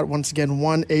numbers out once again,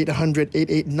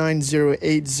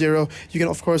 1-800-889080. You can,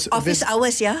 of course... Office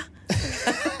hours, yeah?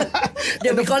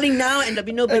 They'll be calling now and there'll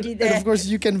be nobody there. And of course,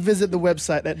 you can visit the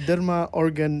website at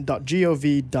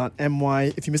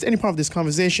dermaorgan.gov.my. If you missed any part of this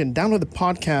conversation, download the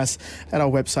podcast at our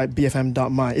website,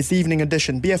 bfm.my. It's the evening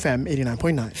edition, BFM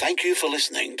 89.9. Thank you for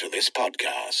listening to this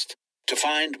podcast. To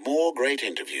find more great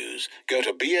interviews, go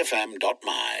to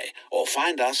bfm.my or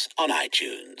find us on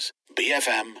iTunes.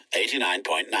 BFM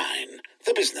 89.9,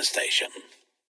 the business station.